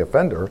or the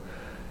offender,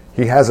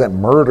 he hasn't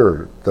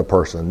murdered the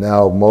person.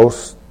 Now,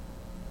 most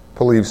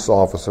police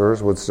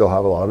officers would still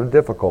have a lot of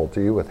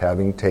difficulty with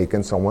having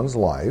taken someone's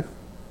life,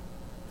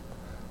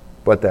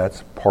 but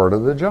that's part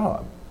of the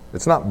job.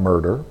 It's not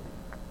murder.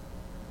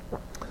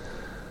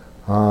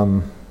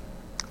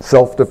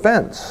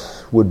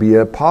 Self-defense would be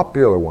a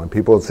popular one.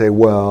 People would say,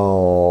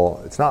 well,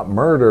 it's not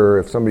murder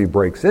if somebody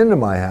breaks into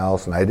my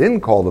house and I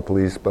didn't call the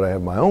police, but I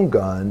have my own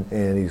gun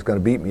and he's going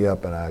to beat me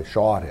up and I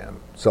shot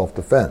him.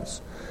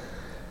 Self-defense.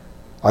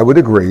 I would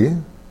agree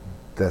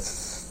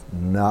that's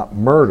not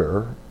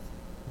murder,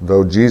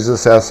 though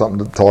Jesus has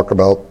something to talk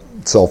about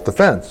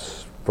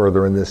self-defense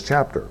further in this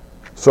chapter.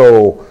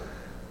 So,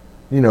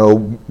 you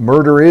know,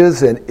 murder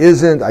is and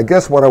isn't. I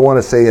guess what I want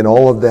to say in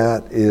all of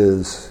that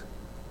is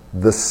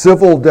the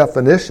civil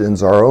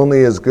definitions are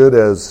only as good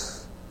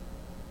as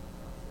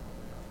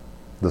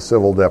the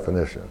civil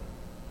definition,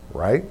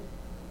 right?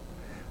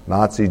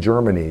 Nazi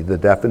Germany, the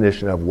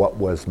definition of what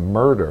was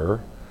murder,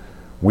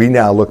 we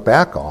now look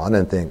back on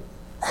and think,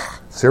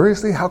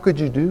 seriously, how could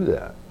you do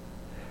that?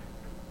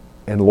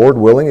 And Lord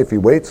willing, if He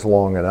waits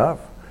long enough,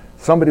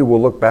 somebody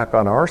will look back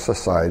on our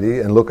society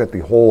and look at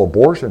the whole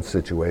abortion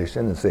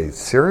situation and say,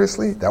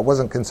 seriously, that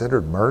wasn't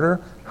considered murder?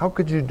 How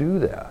could you do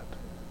that?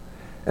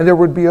 And there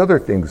would be other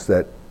things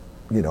that,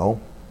 you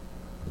know,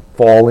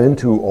 fall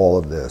into all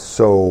of this.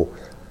 So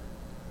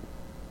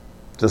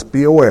just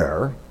be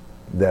aware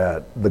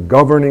that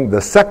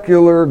the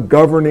secular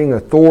governing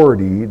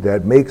authority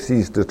that makes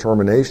these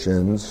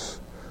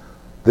determinations,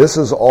 this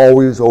is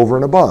always over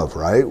and above,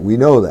 right? We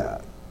know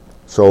that.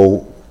 So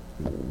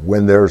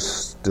when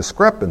there's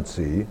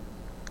discrepancy,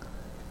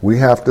 we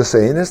have to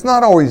say, and it's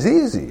not always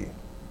easy.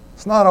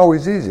 It's not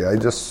always easy. I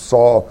just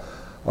saw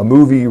a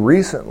movie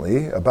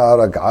recently about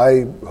a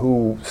guy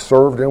who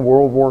served in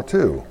World War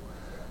II.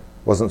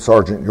 Wasn't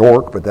Sergeant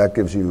York, but that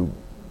gives you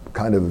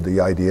kind of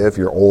the idea if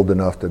you're old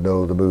enough to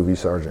know the movie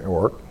Sergeant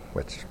York,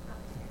 which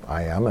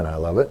I am and I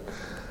love it.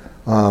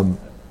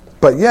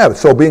 But yeah,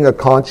 so being a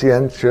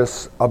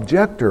conscientious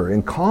objector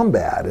in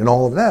combat and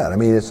all of that. I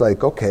mean, it's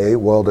like, okay,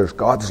 well, there's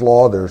God's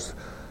law, there's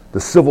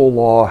the civil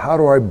law. How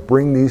do I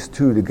bring these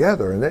two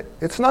together? And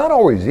it's not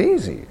always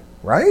easy,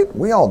 right?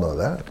 We all know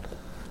that.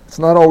 It's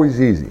not always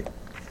easy.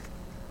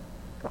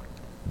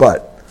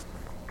 But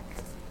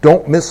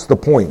don't miss the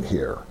point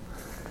here.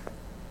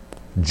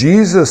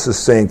 Jesus is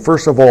saying,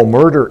 first of all,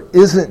 murder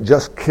isn't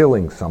just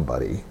killing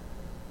somebody.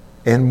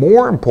 And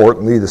more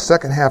importantly, the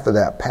second half of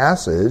that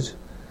passage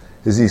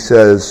is he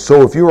says,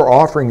 so if you are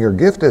offering your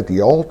gift at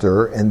the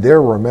altar and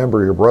there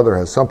remember your brother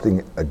has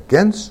something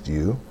against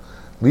you,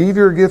 leave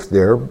your gift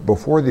there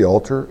before the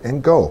altar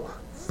and go.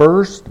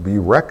 First, be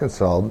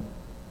reconciled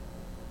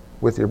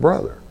with your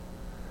brother.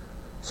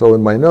 So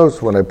in my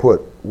notes, when I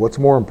put, what's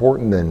more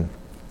important than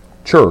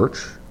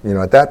church,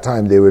 at that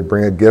time they would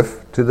bring a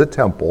gift to the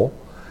temple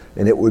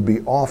and it would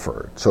be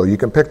offered. So you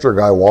can picture a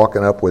guy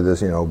walking up with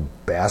this,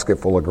 basket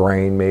full of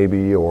grain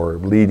maybe, or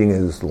leading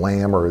his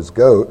lamb or his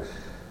goat,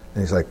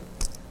 and he's like,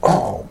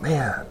 oh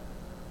man,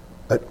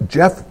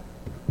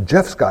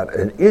 Jeff's got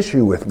an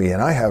issue with me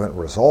and I haven't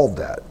resolved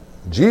that.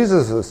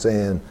 Jesus is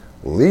saying,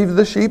 leave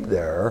the sheep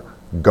there,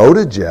 go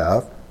to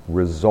Jeff,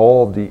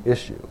 resolve the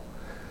issue.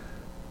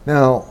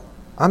 Now,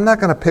 I'm not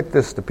going to pick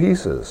this to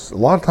pieces. A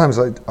lot of times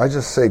I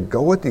just say,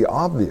 go with the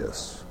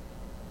obvious.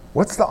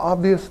 What's the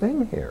obvious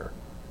thing here?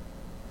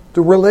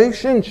 The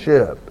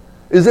relationship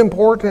is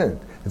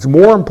important. It's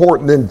more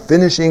important than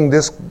finishing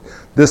this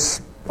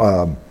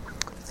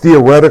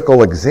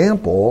theoretical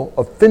example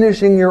of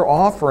finishing your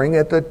offering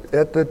at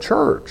the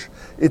church.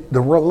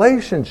 The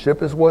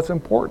relationship is what's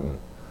important.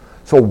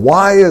 So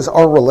why is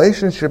our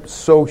relationship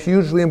so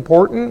hugely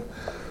important?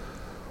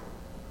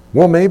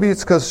 Well, maybe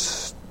it's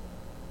because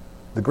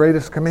the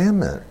greatest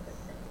commandment,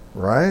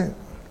 right?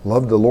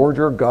 Love the Lord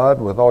your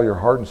God with all your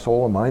heart and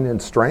soul and mind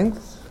and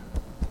strength.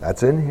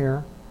 That's in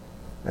here.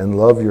 And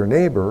love your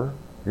neighbor,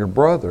 your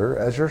brother,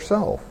 as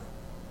yourself.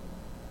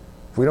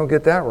 If we don't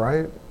get that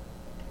right,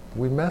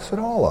 we mess it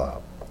all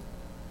up.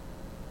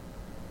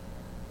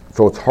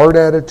 So it's heart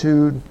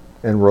attitude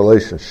and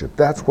relationship.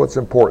 That's what's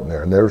important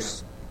there. And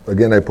there's,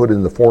 again, I put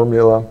in the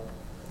formula.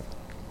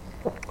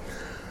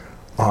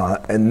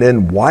 And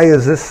then why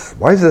does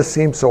this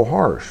seem so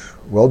harsh?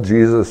 Well,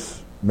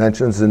 Jesus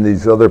mentions in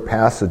these other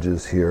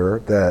passages here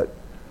that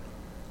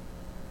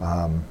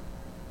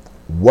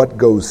what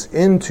goes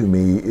into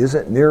me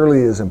isn't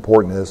nearly as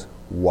important as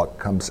what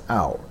comes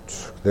out.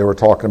 They were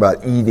talking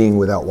about eating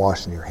without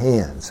washing your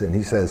hands. And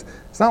he says,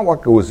 it's not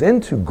what goes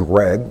into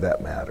Greg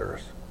that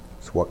matters.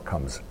 It's what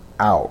comes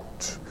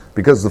out.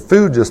 Because the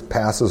food just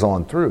passes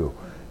on through.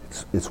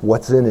 It's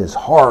what's in his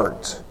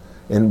heart.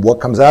 And what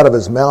comes out of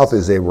his mouth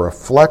is a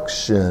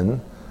reflection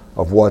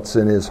of what's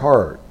in his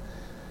heart.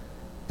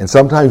 And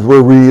sometimes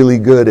we're really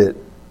good at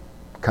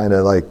kind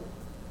of like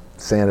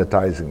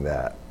sanitizing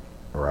that,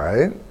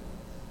 right?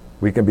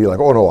 We can be like,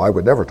 oh no, I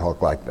would never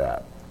talk like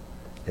that.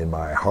 And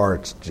my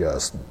heart's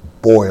just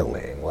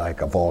boiling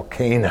like a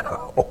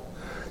volcano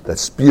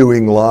that's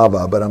spewing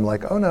lava. But I'm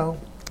like, oh no,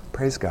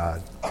 praise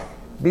God.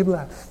 Be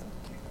blessed,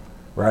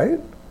 right?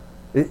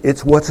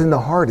 It's what's in the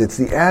heart. It's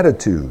the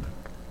attitude.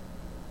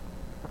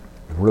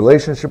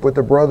 Relationship with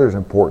the brother is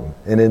important.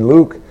 And in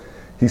Luke,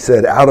 he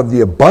said, out of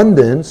the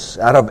abundance,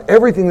 out of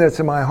everything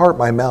that's in my heart,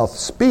 my mouth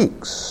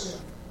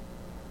speaks.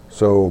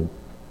 So,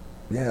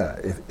 yeah,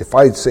 if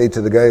I say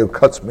to the guy who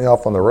cuts me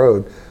off on the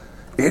road,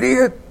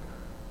 idiot,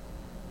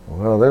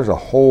 well, there's a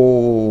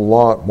whole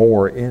lot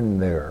more in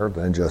there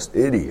than just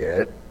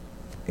idiot.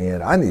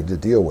 And I need to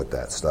deal with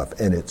that stuff.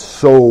 And it's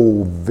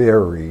so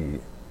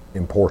very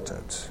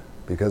important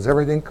because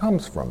everything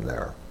comes from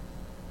there.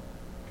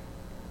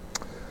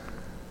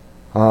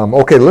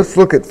 Okay, let's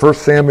look at 1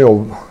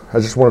 Samuel. I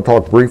just want to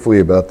talk briefly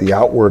about the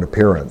outward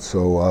appearance.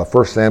 So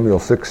 1 Samuel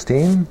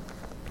 16,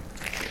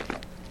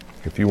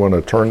 if you want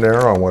to turn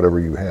there on whatever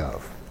you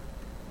have.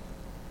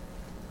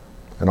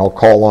 And I'll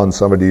call on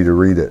somebody to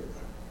read it.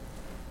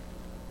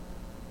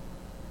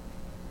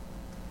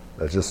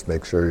 Let's just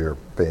make sure you're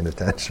paying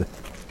attention.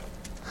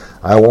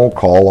 I won't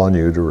call on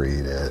you to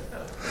read it.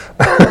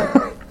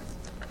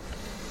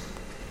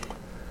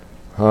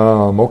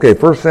 Okay,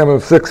 1 Samuel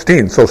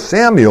 16. So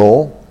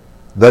Samuel,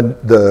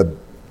 the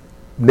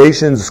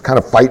nation's kind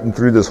of fighting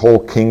through this whole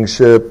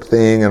kingship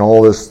thing and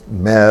all this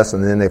mess,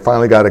 and then they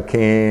finally got a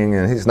king,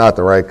 and he's not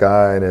the right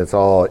guy, and it's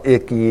all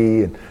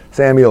icky, and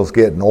Samuel's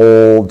getting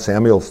old.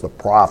 Samuel's the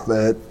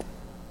prophet.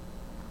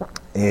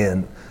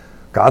 And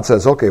God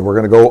says, okay, we're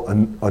going to go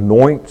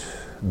anoint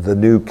the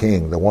new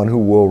king, the one who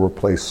will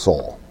replace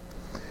Saul.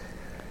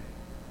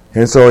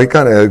 And so he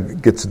kind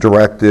of gets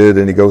directed,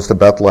 and he goes to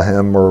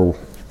Bethlehem, or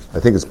I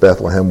think it's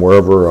Bethlehem,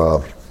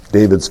 wherever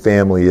David's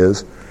family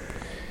is.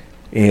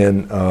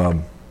 And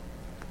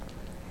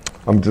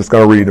I'm just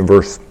going to read in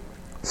verse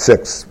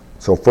 6.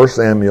 So 1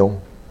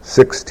 Samuel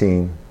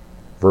 16,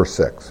 verse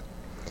 6.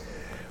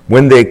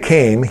 When they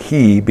came,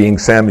 he, being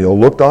Samuel,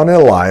 looked on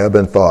Eliab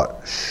and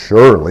thought,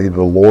 surely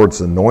the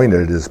Lord's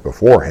anointed is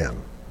before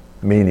him.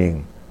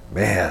 Meaning,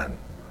 man,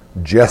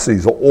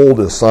 Jesse's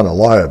oldest son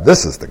Eliab,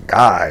 this is the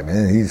guy,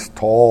 man. He's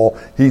tall,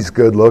 he's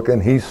good looking,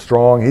 he's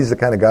strong, he's the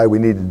kind of guy we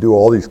need to do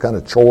all these kind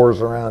of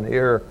chores around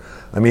here.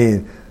 I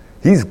mean,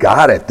 he's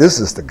got it. This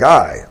is the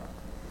guy.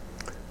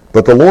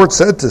 But the Lord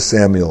said to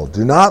Samuel,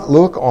 do not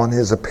look on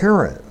his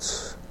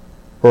appearance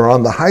or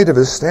on the height of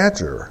his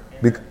stature,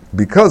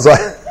 because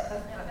I...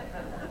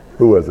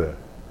 Who was it?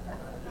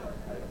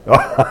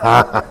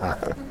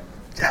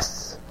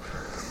 Yes.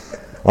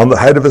 On the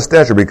height of his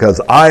stature, because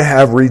I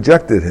have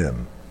rejected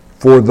him.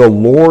 For the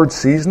Lord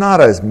sees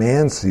not as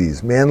man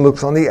sees. Man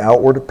looks on the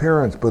outward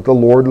appearance, but the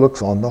Lord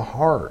looks on the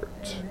heart.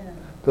 Amen.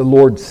 The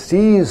Lord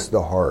sees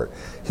the heart.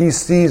 He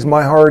sees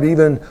my heart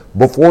even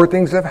before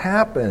things have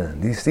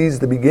happened. He sees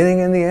the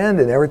beginning and the end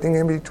and everything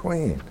in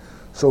between.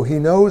 So he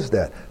knows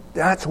that.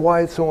 That's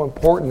why it's so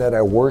important that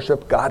I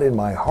worship God in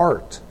my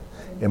heart.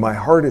 and my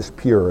heart is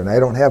pure, and I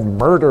don't have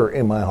murder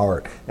in my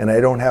heart, and I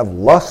don't have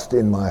lust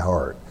in my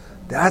heart.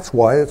 That's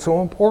why it's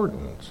so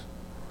important.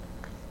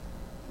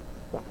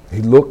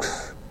 He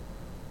looks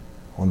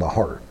on the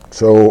heart.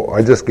 So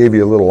I just gave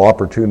you a little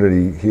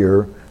opportunity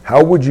here.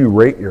 How would you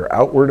rate your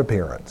outward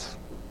appearance?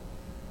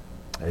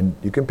 And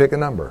you can pick a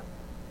number.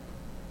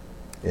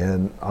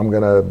 And I'm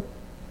going to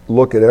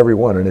look at every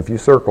one, and if you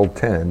circled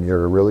 10,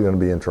 you're really going to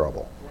be in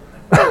trouble.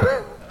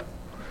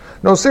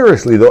 No,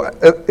 seriously though,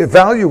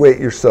 evaluate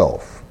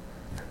yourself.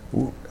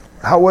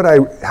 How would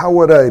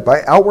I,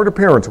 by outward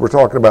appearance, we're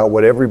talking about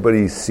what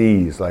everybody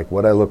sees, like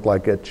what I look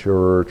like at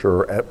church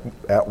or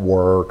at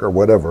work or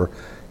whatever.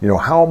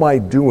 How am I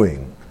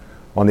doing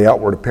on the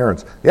outward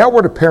appearance? The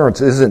outward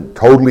appearance isn't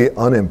totally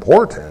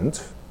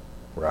unimportant,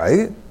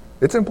 right?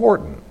 It's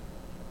important.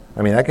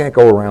 I mean, I can't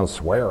go around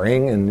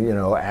swearing and,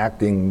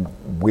 acting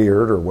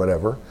weird or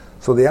whatever.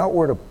 So the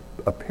outward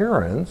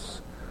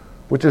appearance,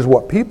 which is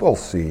what people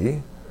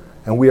see,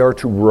 and we are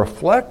to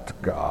reflect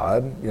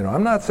God.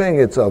 I'm not saying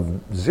it's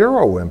of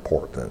zero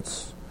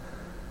importance.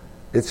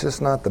 It's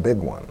just not the big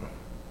one.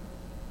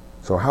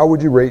 So how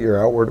would you rate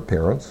your outward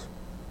appearance?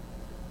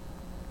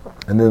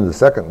 And then the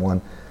second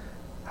one,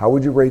 how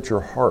would you rate your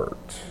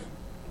heart,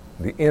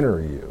 the inner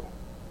you?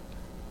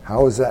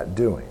 How is that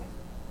doing?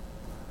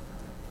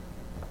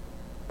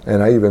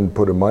 And I even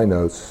put in my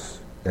notes,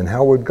 and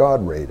how would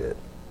God rate it?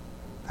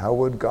 How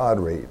would God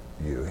rate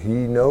you? He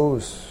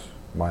knows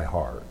my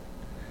heart.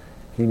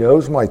 He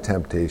knows my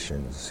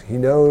temptations. He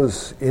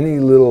knows any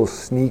little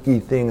sneaky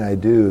thing I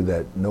do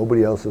that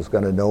nobody else is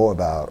going to know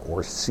about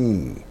or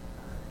see.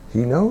 He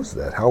knows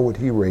that. How would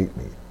he rate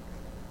me?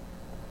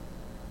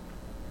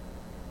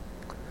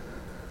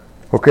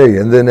 Okay,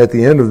 and then at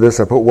the end of this,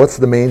 I put, what's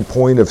the main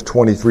point of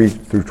 23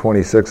 through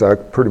 26? I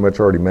pretty much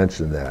already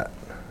mentioned that.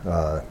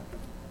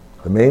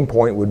 The main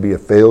point would be a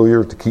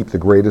failure to keep the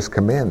greatest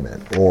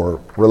commandment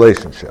or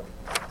relationship.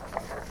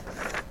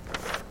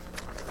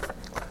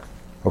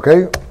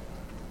 Okay?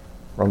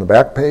 On the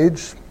back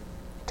page,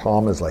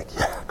 Tom is like,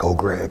 yeah, go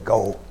Greg,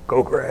 go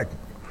Greg.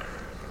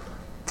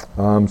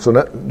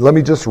 Let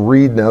me just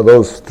read now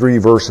those 3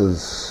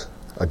 verses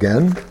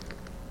again.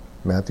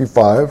 Matthew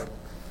 5,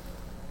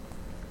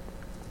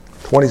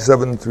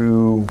 27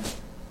 through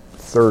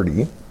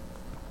 30.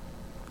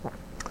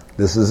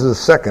 This is the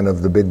second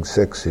of the big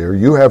 6 here.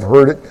 You have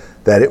heard it,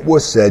 that it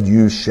was said,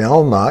 you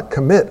shall not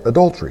commit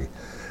adultery.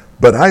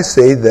 But I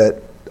say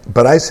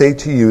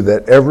to you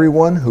that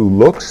everyone who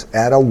looks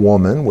at a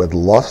woman with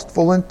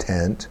lustful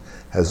intent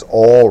has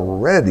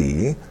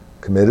already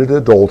committed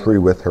adultery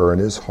with her in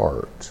his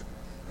heart.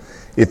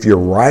 If your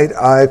right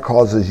eye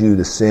causes you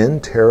to sin,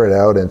 tear it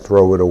out and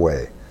throw it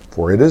away.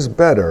 For it is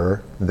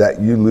better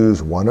that you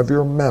lose one of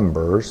your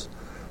members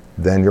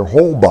than your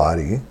whole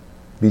body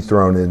be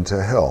thrown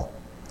into hell.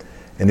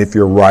 And if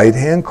your right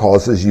hand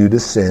causes you to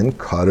sin,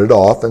 cut it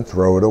off and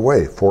throw it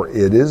away. For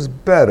it is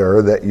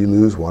better that you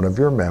lose one of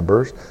your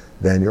members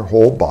than your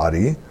whole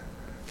body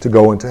to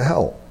go into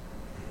hell.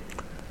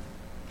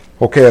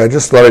 Okay, I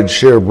just thought I'd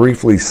share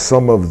briefly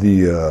some of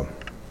the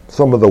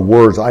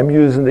words. I'm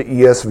using the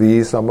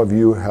ESV. Some of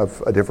you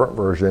have a different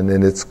version,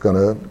 and it's going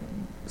to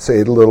say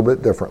it a little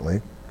bit differently.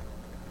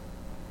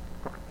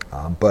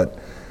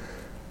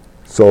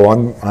 So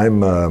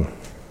I'm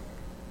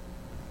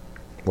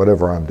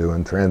whatever I'm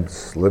doing,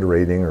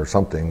 transliterating or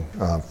something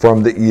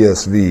from the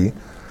ESV.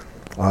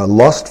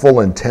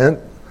 Lustful intent.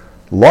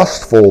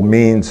 Lustful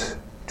means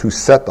to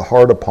set the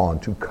heart upon,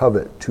 to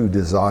covet, to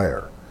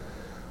desire.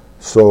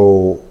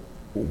 So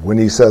when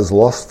he says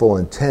lustful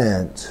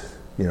intent,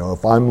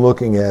 if I'm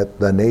looking at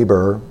the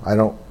neighbor, I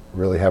don't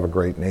really have a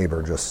great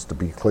neighbor, just to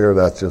be clear,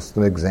 that's just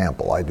an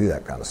example. I do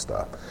that kind of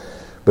stuff.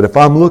 But if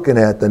I'm looking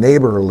at the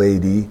neighbor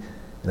lady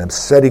and I'm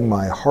setting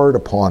my heart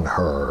upon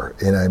her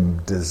and I'm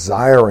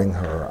desiring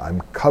her,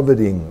 I'm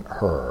coveting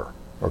her,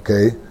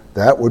 okay,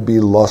 that would be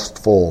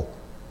lustful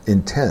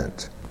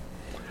intent.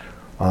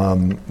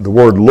 The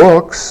word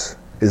looks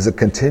is a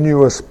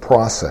continuous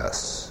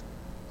process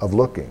of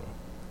looking.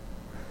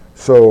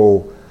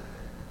 So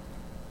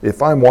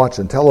if I'm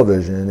watching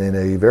television and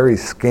a very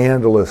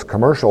scandalous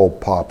commercial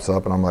pops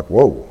up and I'm like,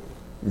 whoa,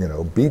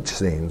 beach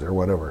scenes or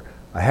whatever,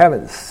 I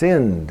haven't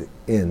sinned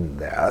in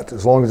that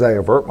as long as I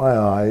avert my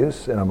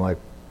eyes and I'm like,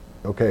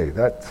 okay,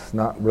 that's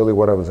not really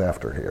what I was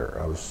after here.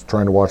 I was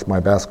trying to watch my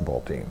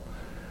basketball team.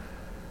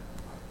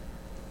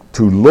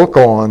 To look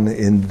on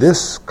in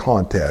this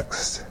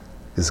context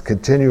is a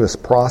continuous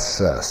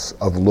process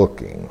of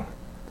looking.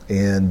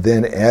 And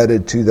then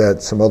added to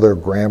that some other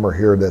grammar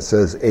here that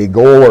says a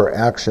goal or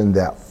action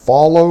that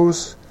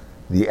follows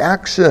the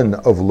action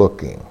of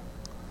looking.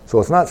 So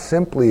it's not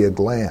simply a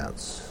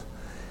glance.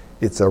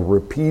 It's a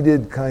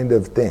repeated kind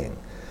of thing.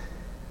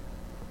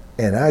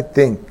 And I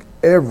think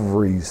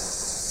every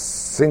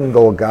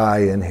single guy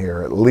in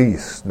here at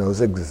least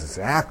knows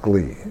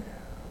exactly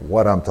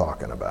what I'm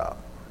talking about.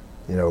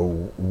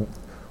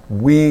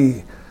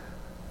 We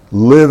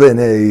live in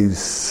a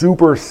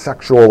super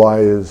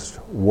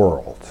sexualized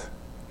world,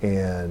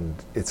 and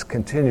it's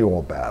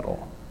continual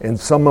battle. And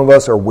some of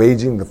us are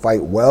waging the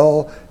fight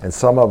well, and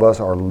some of us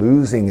are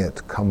losing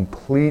it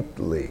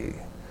completely.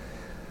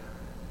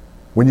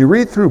 When you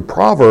read through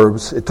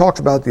Proverbs, it talks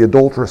about the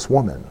adulterous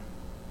woman.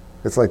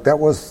 It's like that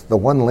was the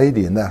one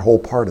lady in that whole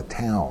part of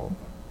town.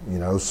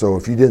 So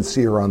if you didn't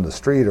see her on the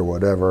street or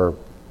whatever,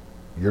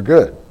 you're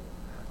good.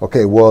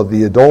 Okay, well,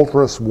 the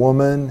adulterous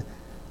woman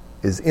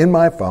is in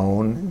my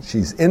phone.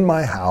 She's in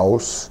my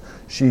house.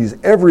 She's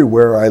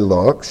everywhere I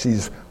look.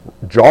 She's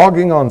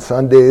jogging on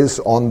Sundays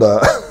on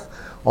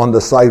the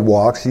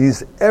sidewalk.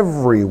 She's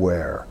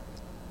everywhere.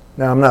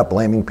 Now, I'm not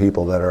blaming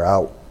people that are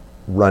out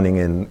running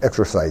in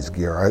exercise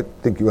gear. I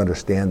think you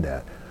understand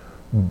that.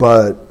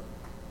 But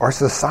our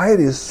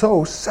society is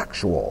so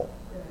sexual.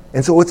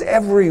 And so it's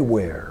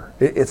everywhere.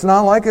 It's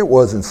not like it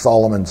was in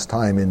Solomon's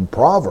time in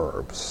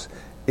Proverbs.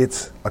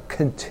 It's a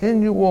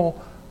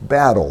continual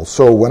battle.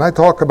 So when I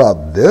talk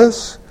about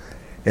this,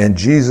 and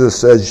Jesus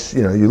says,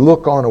 you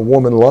look on a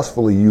woman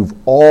lustfully, you've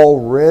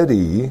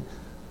already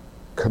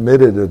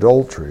committed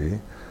adultery.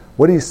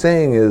 What he's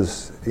saying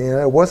is,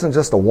 it wasn't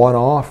just a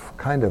one-off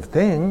kind of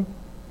thing.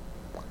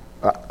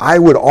 I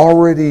would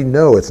already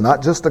know. It's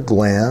not just a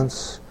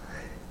glance.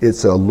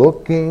 It's a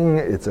looking.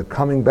 It's a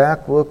coming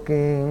back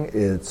looking.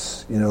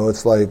 It's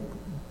like,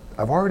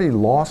 I've already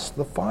lost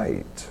the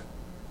fight.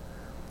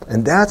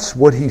 And that's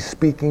what he's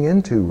speaking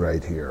into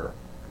right here.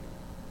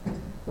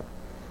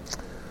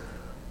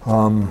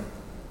 I'm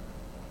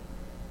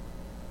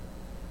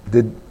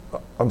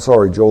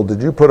sorry, Joel,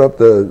 did you put up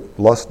the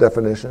lust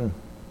definition?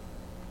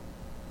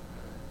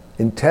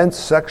 Intense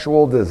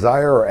sexual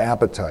desire or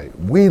appetite.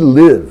 We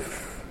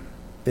live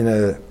in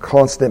a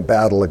constant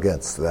battle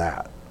against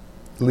that,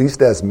 at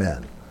least as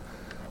men.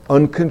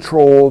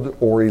 Uncontrolled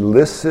or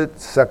illicit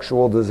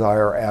sexual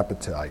desire or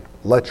appetite.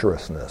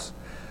 Lecherousness.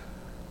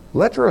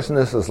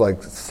 Lecherousness is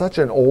like such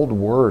an old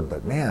word,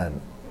 but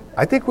man,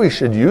 I think we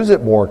should use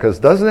it more, because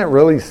doesn't it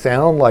really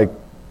sound like,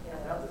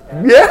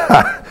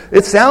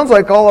 it sounds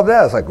like all of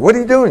that. It's like, what are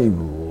you doing, you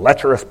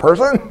lecherous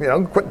person?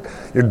 Quit,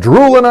 you're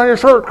drooling on your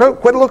shirt,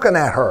 quit looking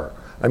at her.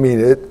 I mean,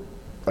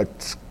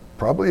 it's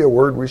probably a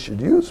word we should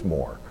use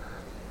more.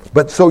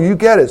 But so you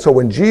get it. So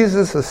when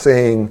Jesus is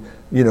saying,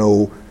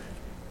 you're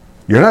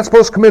not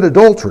supposed to commit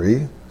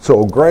adultery,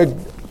 so Greg,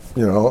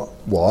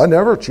 I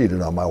never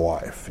cheated on my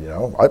wife.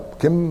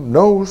 Kim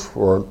knows,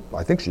 or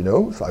I think she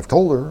knows. I've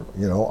told her,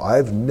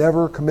 I've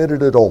never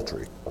committed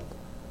adultery.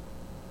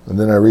 And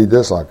then I read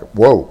this like,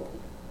 whoa.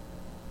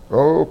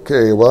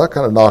 Okay, well, that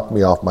kind of knocked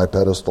me off my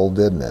pedestal,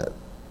 didn't it?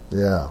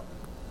 Yeah.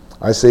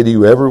 I say to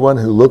you, everyone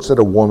who looks at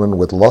a woman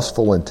with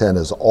lustful intent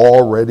has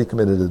already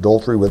committed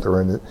adultery with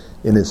her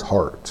in his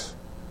heart.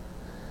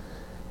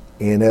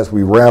 And as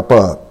we wrap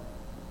up,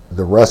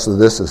 the rest of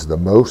this is the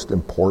most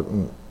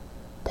important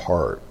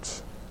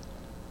part.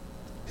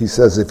 He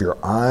says, if your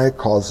eye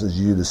causes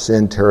you to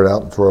sin, tear it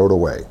out and throw it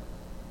away.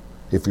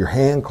 If your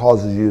hand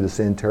causes you to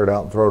sin, tear it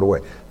out and throw it away.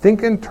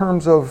 Think in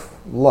terms of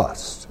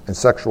lust and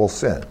sexual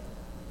sin.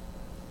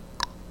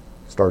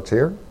 Starts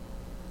here.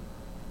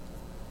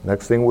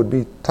 Next thing would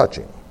be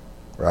touching,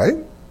 right?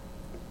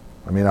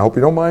 I mean, I hope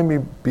you don't mind me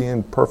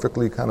being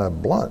perfectly kind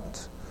of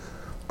blunt,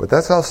 but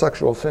that's how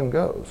sexual sin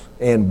goes.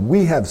 And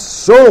we have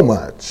so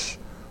much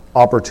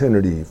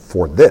opportunity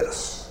for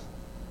this,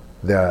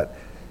 that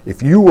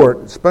if you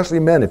are, especially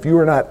men, if you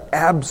are not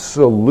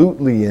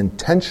absolutely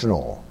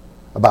intentional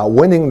about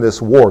winning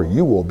this war,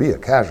 you will be a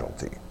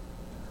casualty.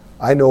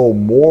 I know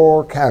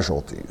more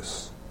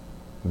casualties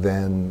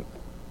than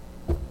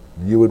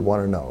you would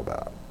want to know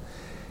about.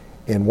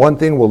 And one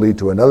thing will lead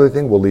to another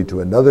thing, will lead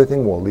to another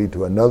thing, will lead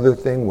to another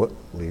thing, will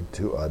lead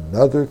to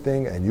another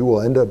thing, and you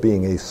will end up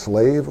being a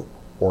slave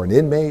or an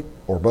inmate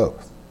or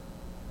both.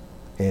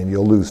 And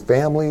you'll lose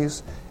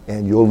families,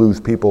 and you'll lose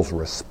people's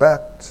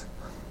respect.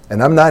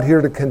 And I'm not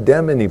here to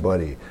condemn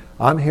anybody.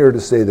 I'm here to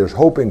say there's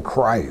hope in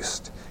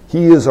Christ.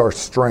 He is our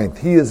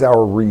strength. He is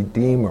our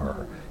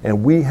Redeemer.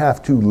 And we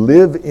have to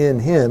live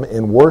in Him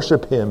and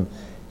worship Him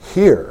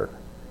here.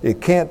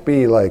 It can't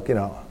be like,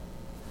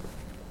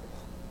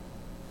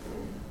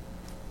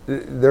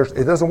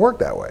 it doesn't work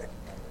that way.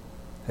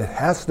 It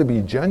has to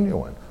be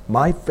genuine.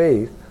 My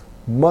faith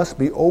must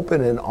be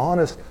open and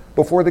honest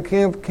before the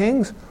King of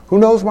Kings, who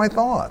knows my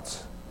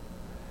thoughts.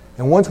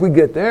 And once we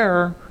get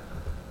there,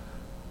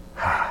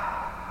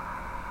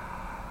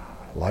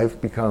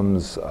 life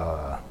becomes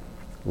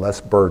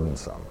less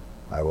burdensome.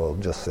 I will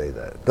just say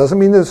that. Doesn't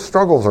mean the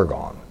struggles are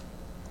gone,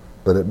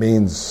 but it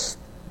means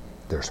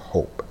there's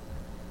hope.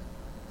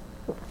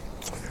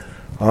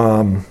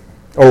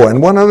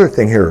 And one other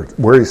thing here,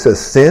 where he says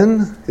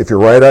sin, if your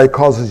right eye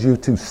causes you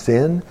to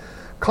sin,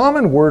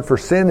 common word for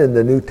sin in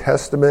the New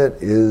Testament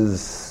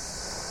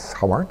is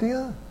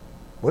hamartia?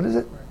 What is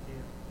it?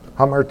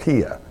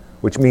 Hamartia,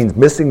 which means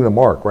missing the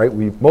mark, right?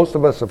 Most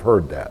of us have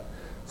heard that.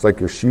 It's like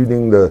you're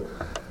shooting the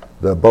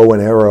bow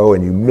and arrow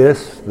and you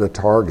miss the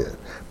target.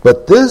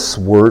 But this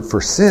word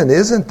for sin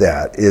isn't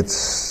that.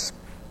 It's...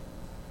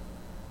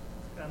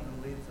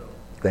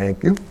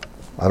 Thank you.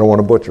 I don't want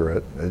to butcher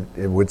it.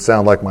 It would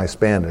sound like my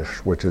Spanish,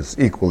 which is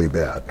equally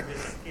bad.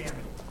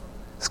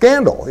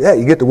 Scandal. Yeah,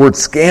 you get the word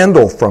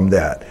scandal from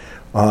that.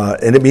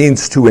 And it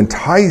means to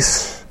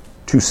entice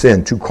to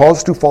sin, to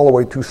cause to fall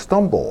away, to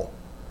stumble.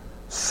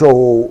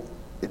 So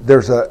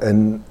there's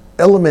an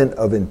element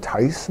of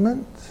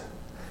enticement,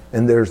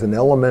 and there's an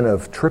element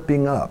of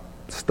tripping up,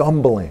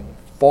 stumbling,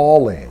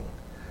 falling.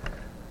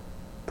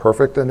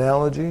 Perfect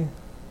analogy?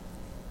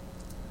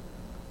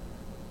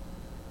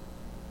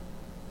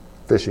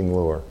 Fishing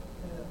lure.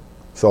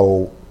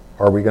 So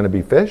are we going to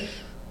be fish?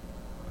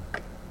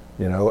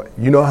 You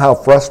know how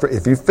frustrating,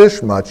 if you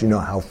fish much, you know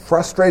how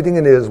frustrating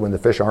it is when the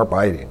fish aren't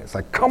biting. It's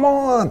like, come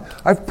on,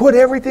 I've put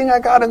everything I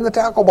got in the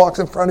tackle box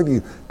in front of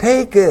you.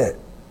 Take it.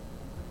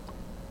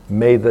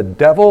 May the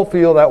devil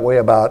feel that way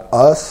about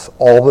us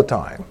all the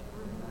time.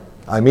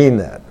 I mean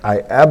that. I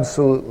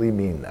absolutely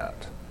mean that.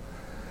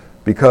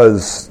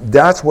 Because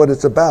that's what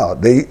it's about.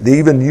 They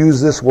even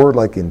use this word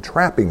like in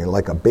trapping,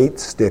 like a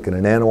bait stick, and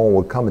an animal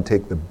would come and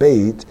take the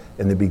bait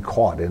and they'd be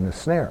caught in a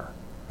snare.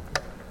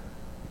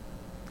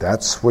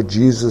 That's what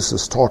Jesus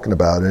is talking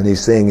about, and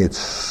he's saying it's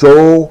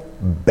so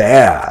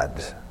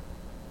bad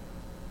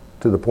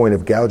to the point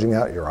of gouging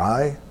out your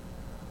eye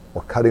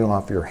or cutting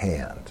off your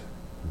hand.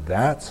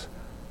 That's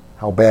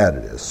how bad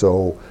it is.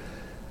 So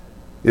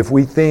if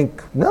we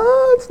think, no,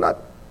 it's not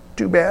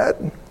too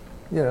bad,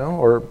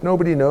 or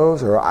nobody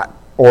knows, or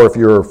if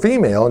you're a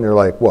female and you're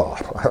like, well,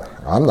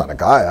 I'm not a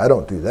guy, I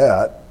don't do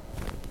that.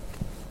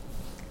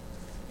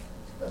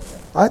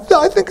 I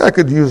think I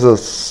could use a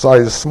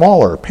size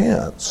smaller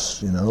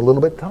pants, a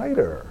little bit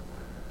tighter.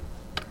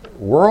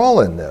 We're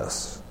all in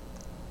this.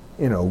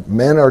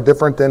 Men are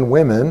different than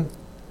women.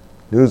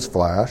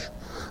 Newsflash.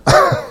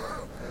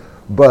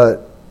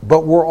 But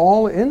we're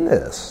all in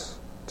this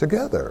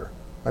together.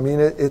 I mean,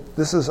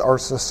 this is our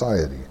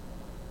society.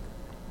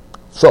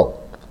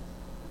 So,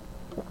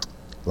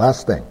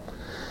 last thing.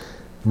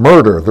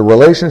 Murder, the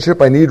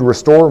relationship I need to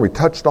restore. We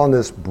touched on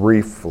this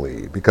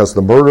briefly because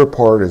the murder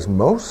part is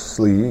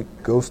mostly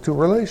goes to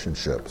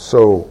relationships.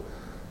 So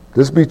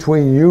this is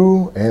between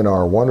you and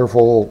our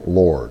wonderful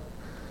Lord.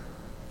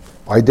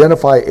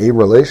 Identify a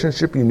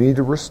relationship you need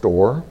to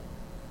restore,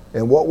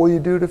 and what will you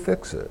do to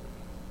fix it?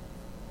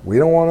 We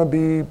don't want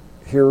to be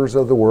hearers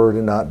of the word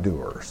and not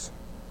doers.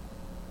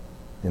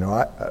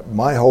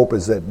 My hope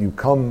is that you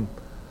come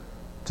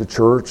to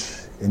church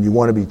and you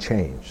want to be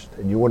changed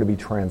and you want to be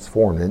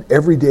transformed. And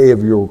every day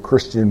of your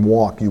Christian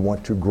walk, you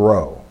want to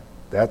grow.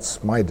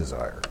 That's my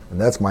desire. And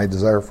that's my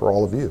desire for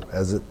all of you,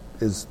 as it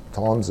is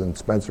Tom's and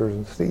Spencer's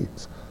and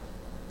Steve's.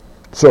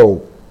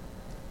 So,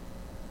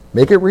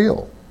 make it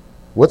real.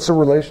 What's the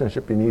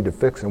relationship you need to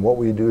fix, and what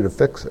will you do to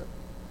fix it?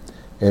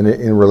 And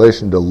in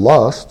relation to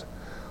lust,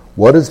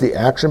 what is the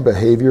action,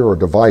 behavior, or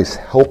device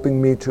helping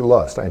me to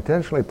lust? I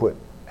intentionally put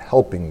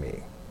helping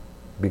me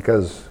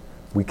because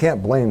we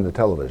can't blame the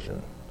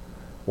television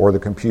or the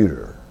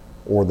computer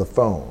or the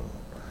phone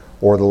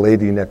or the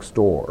lady next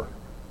door.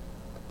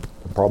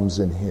 The problem's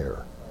in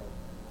here.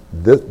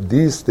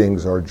 These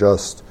things are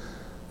just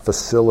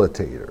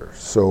facilitators.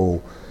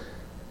 So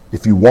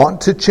if you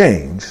want to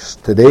change,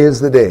 today is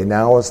the day,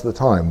 now is the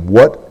time.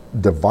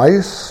 What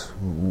device,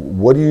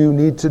 what do you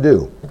need to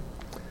do?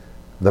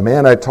 The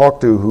man I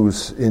talked to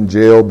who's in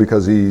jail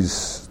because he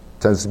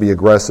tends to be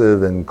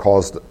aggressive and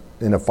caused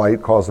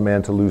a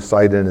man to lose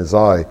sight in his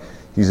eye,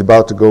 he's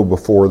about to go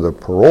before the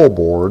parole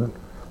board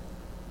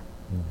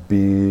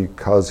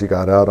because he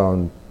got out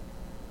on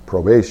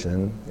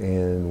probation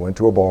and went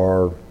to a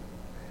bar,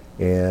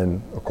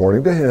 and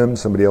according to him,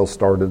 somebody else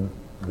started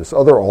this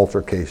other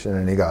altercation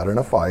and he got in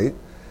a fight.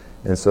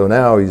 And so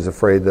now he's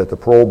afraid that the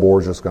parole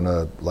board's just going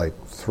to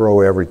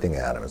throw everything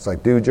at him. It's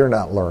like, dude, you're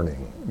not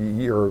learning.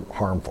 You're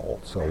harmful.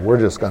 So we're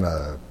just going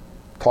to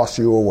toss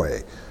you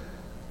away.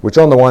 Which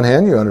on the one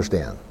hand, you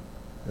understand.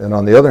 And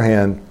on the other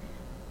hand,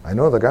 I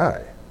know the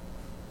guy.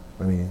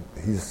 I mean,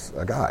 he's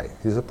a guy.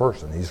 He's a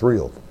person. He's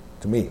real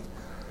to me.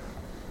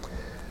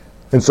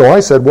 And so I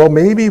said, well,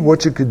 maybe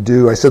what you could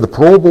do, I said the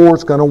parole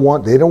board's going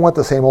to they don't want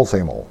the same old,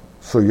 same old.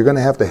 So you're going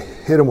to have to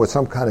hit them with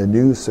some kind of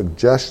new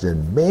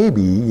suggestion.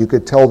 Maybe you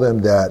could tell them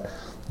that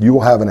you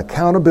will have an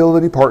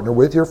accountability partner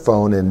with your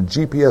phone and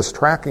GPS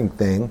tracking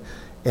thing,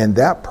 and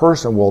that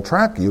person will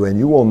track you, and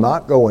you will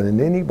not go in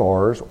any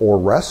bars or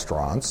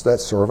restaurants that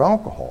serve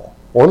alcohol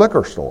or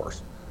liquor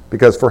stores,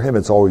 because for him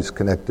it's always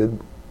connected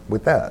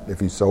with that.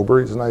 If he's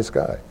sober, he's a nice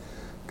guy.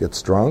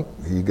 Gets drunk,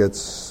 he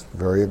gets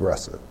very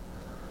aggressive.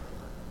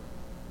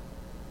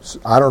 So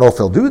I don't know if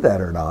he'll do that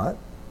or not,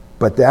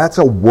 but that's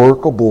a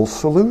workable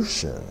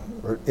solution,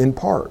 in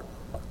part.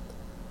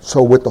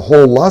 So with the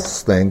whole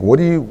lust thing, what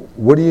do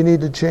you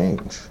need to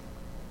change?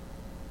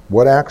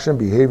 What action,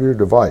 behavior,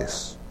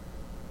 device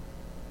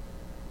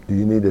do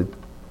you need to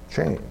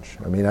change?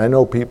 I mean, I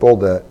know people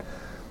that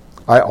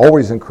I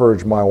always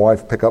encourage my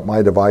wife to pick up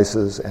my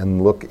devices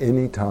and look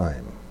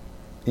anytime.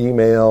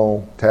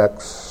 Email,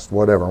 text,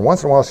 whatever. And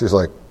once in a while she's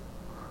like,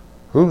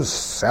 who's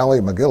Sally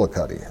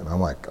McGillicuddy? And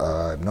I'm like,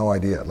 I have no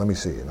idea. Let me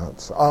see.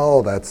 That's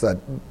that,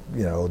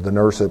 the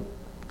nurse at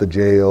the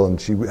jail, and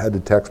she had to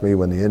text me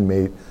when the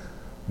inmate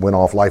went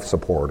off life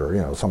support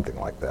or, something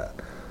like that.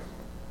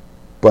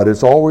 But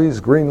it's always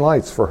green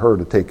lights for her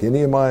to take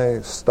any of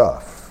my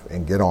stuff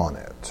and get on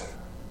it.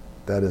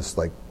 That is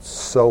like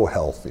so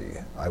healthy.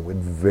 I would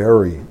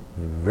very,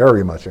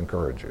 very much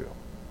encourage you,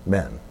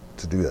 men,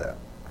 to do that.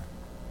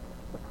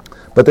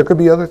 But there could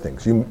be other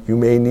things. You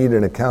may need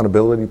an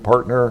accountability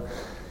partner.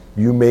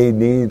 You may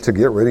need to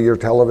get rid of your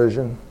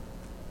television.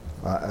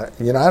 I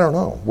don't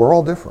know. We're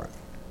all different.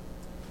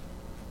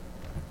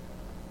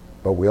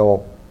 But we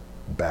all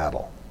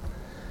battle.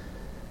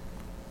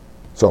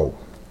 So,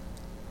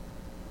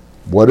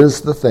 what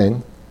is the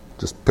thing?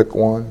 Just pick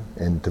one.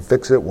 And to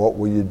fix it, what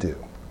will you do?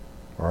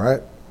 All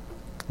right?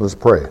 Let's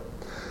pray.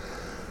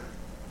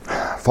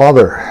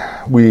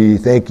 Father, we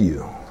thank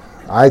you.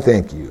 I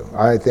thank you.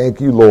 I thank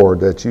you, Lord,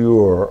 that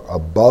you are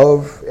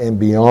above and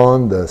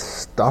beyond the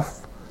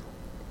stuff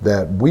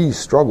that we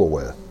struggle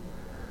with.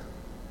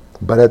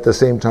 But at the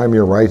same time,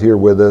 you're right here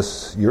with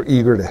us. You're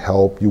eager to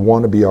help. You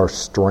want to be our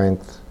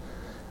strength.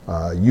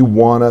 You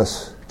want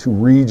us to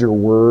read your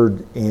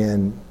word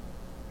and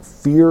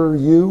fear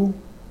you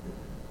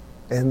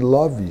and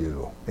love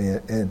you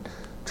and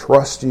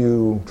trust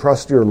you,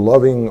 trust your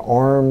loving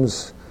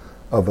arms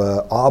of an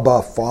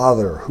Abba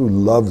Father who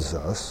loves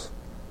us,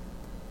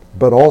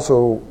 but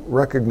also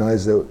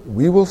recognize that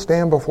we will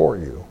stand before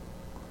you.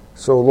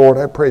 So, Lord,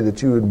 I pray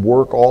that you would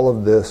work all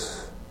of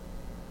this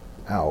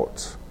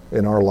out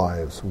in our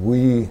lives.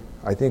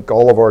 I think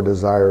all of our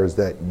desire is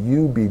that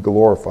you be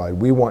glorified.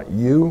 We want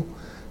you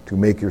to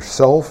make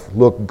yourself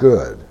look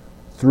good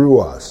through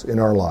us in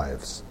our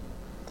lives.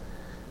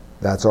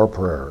 That's our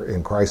prayer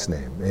in Christ's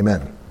name.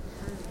 Amen.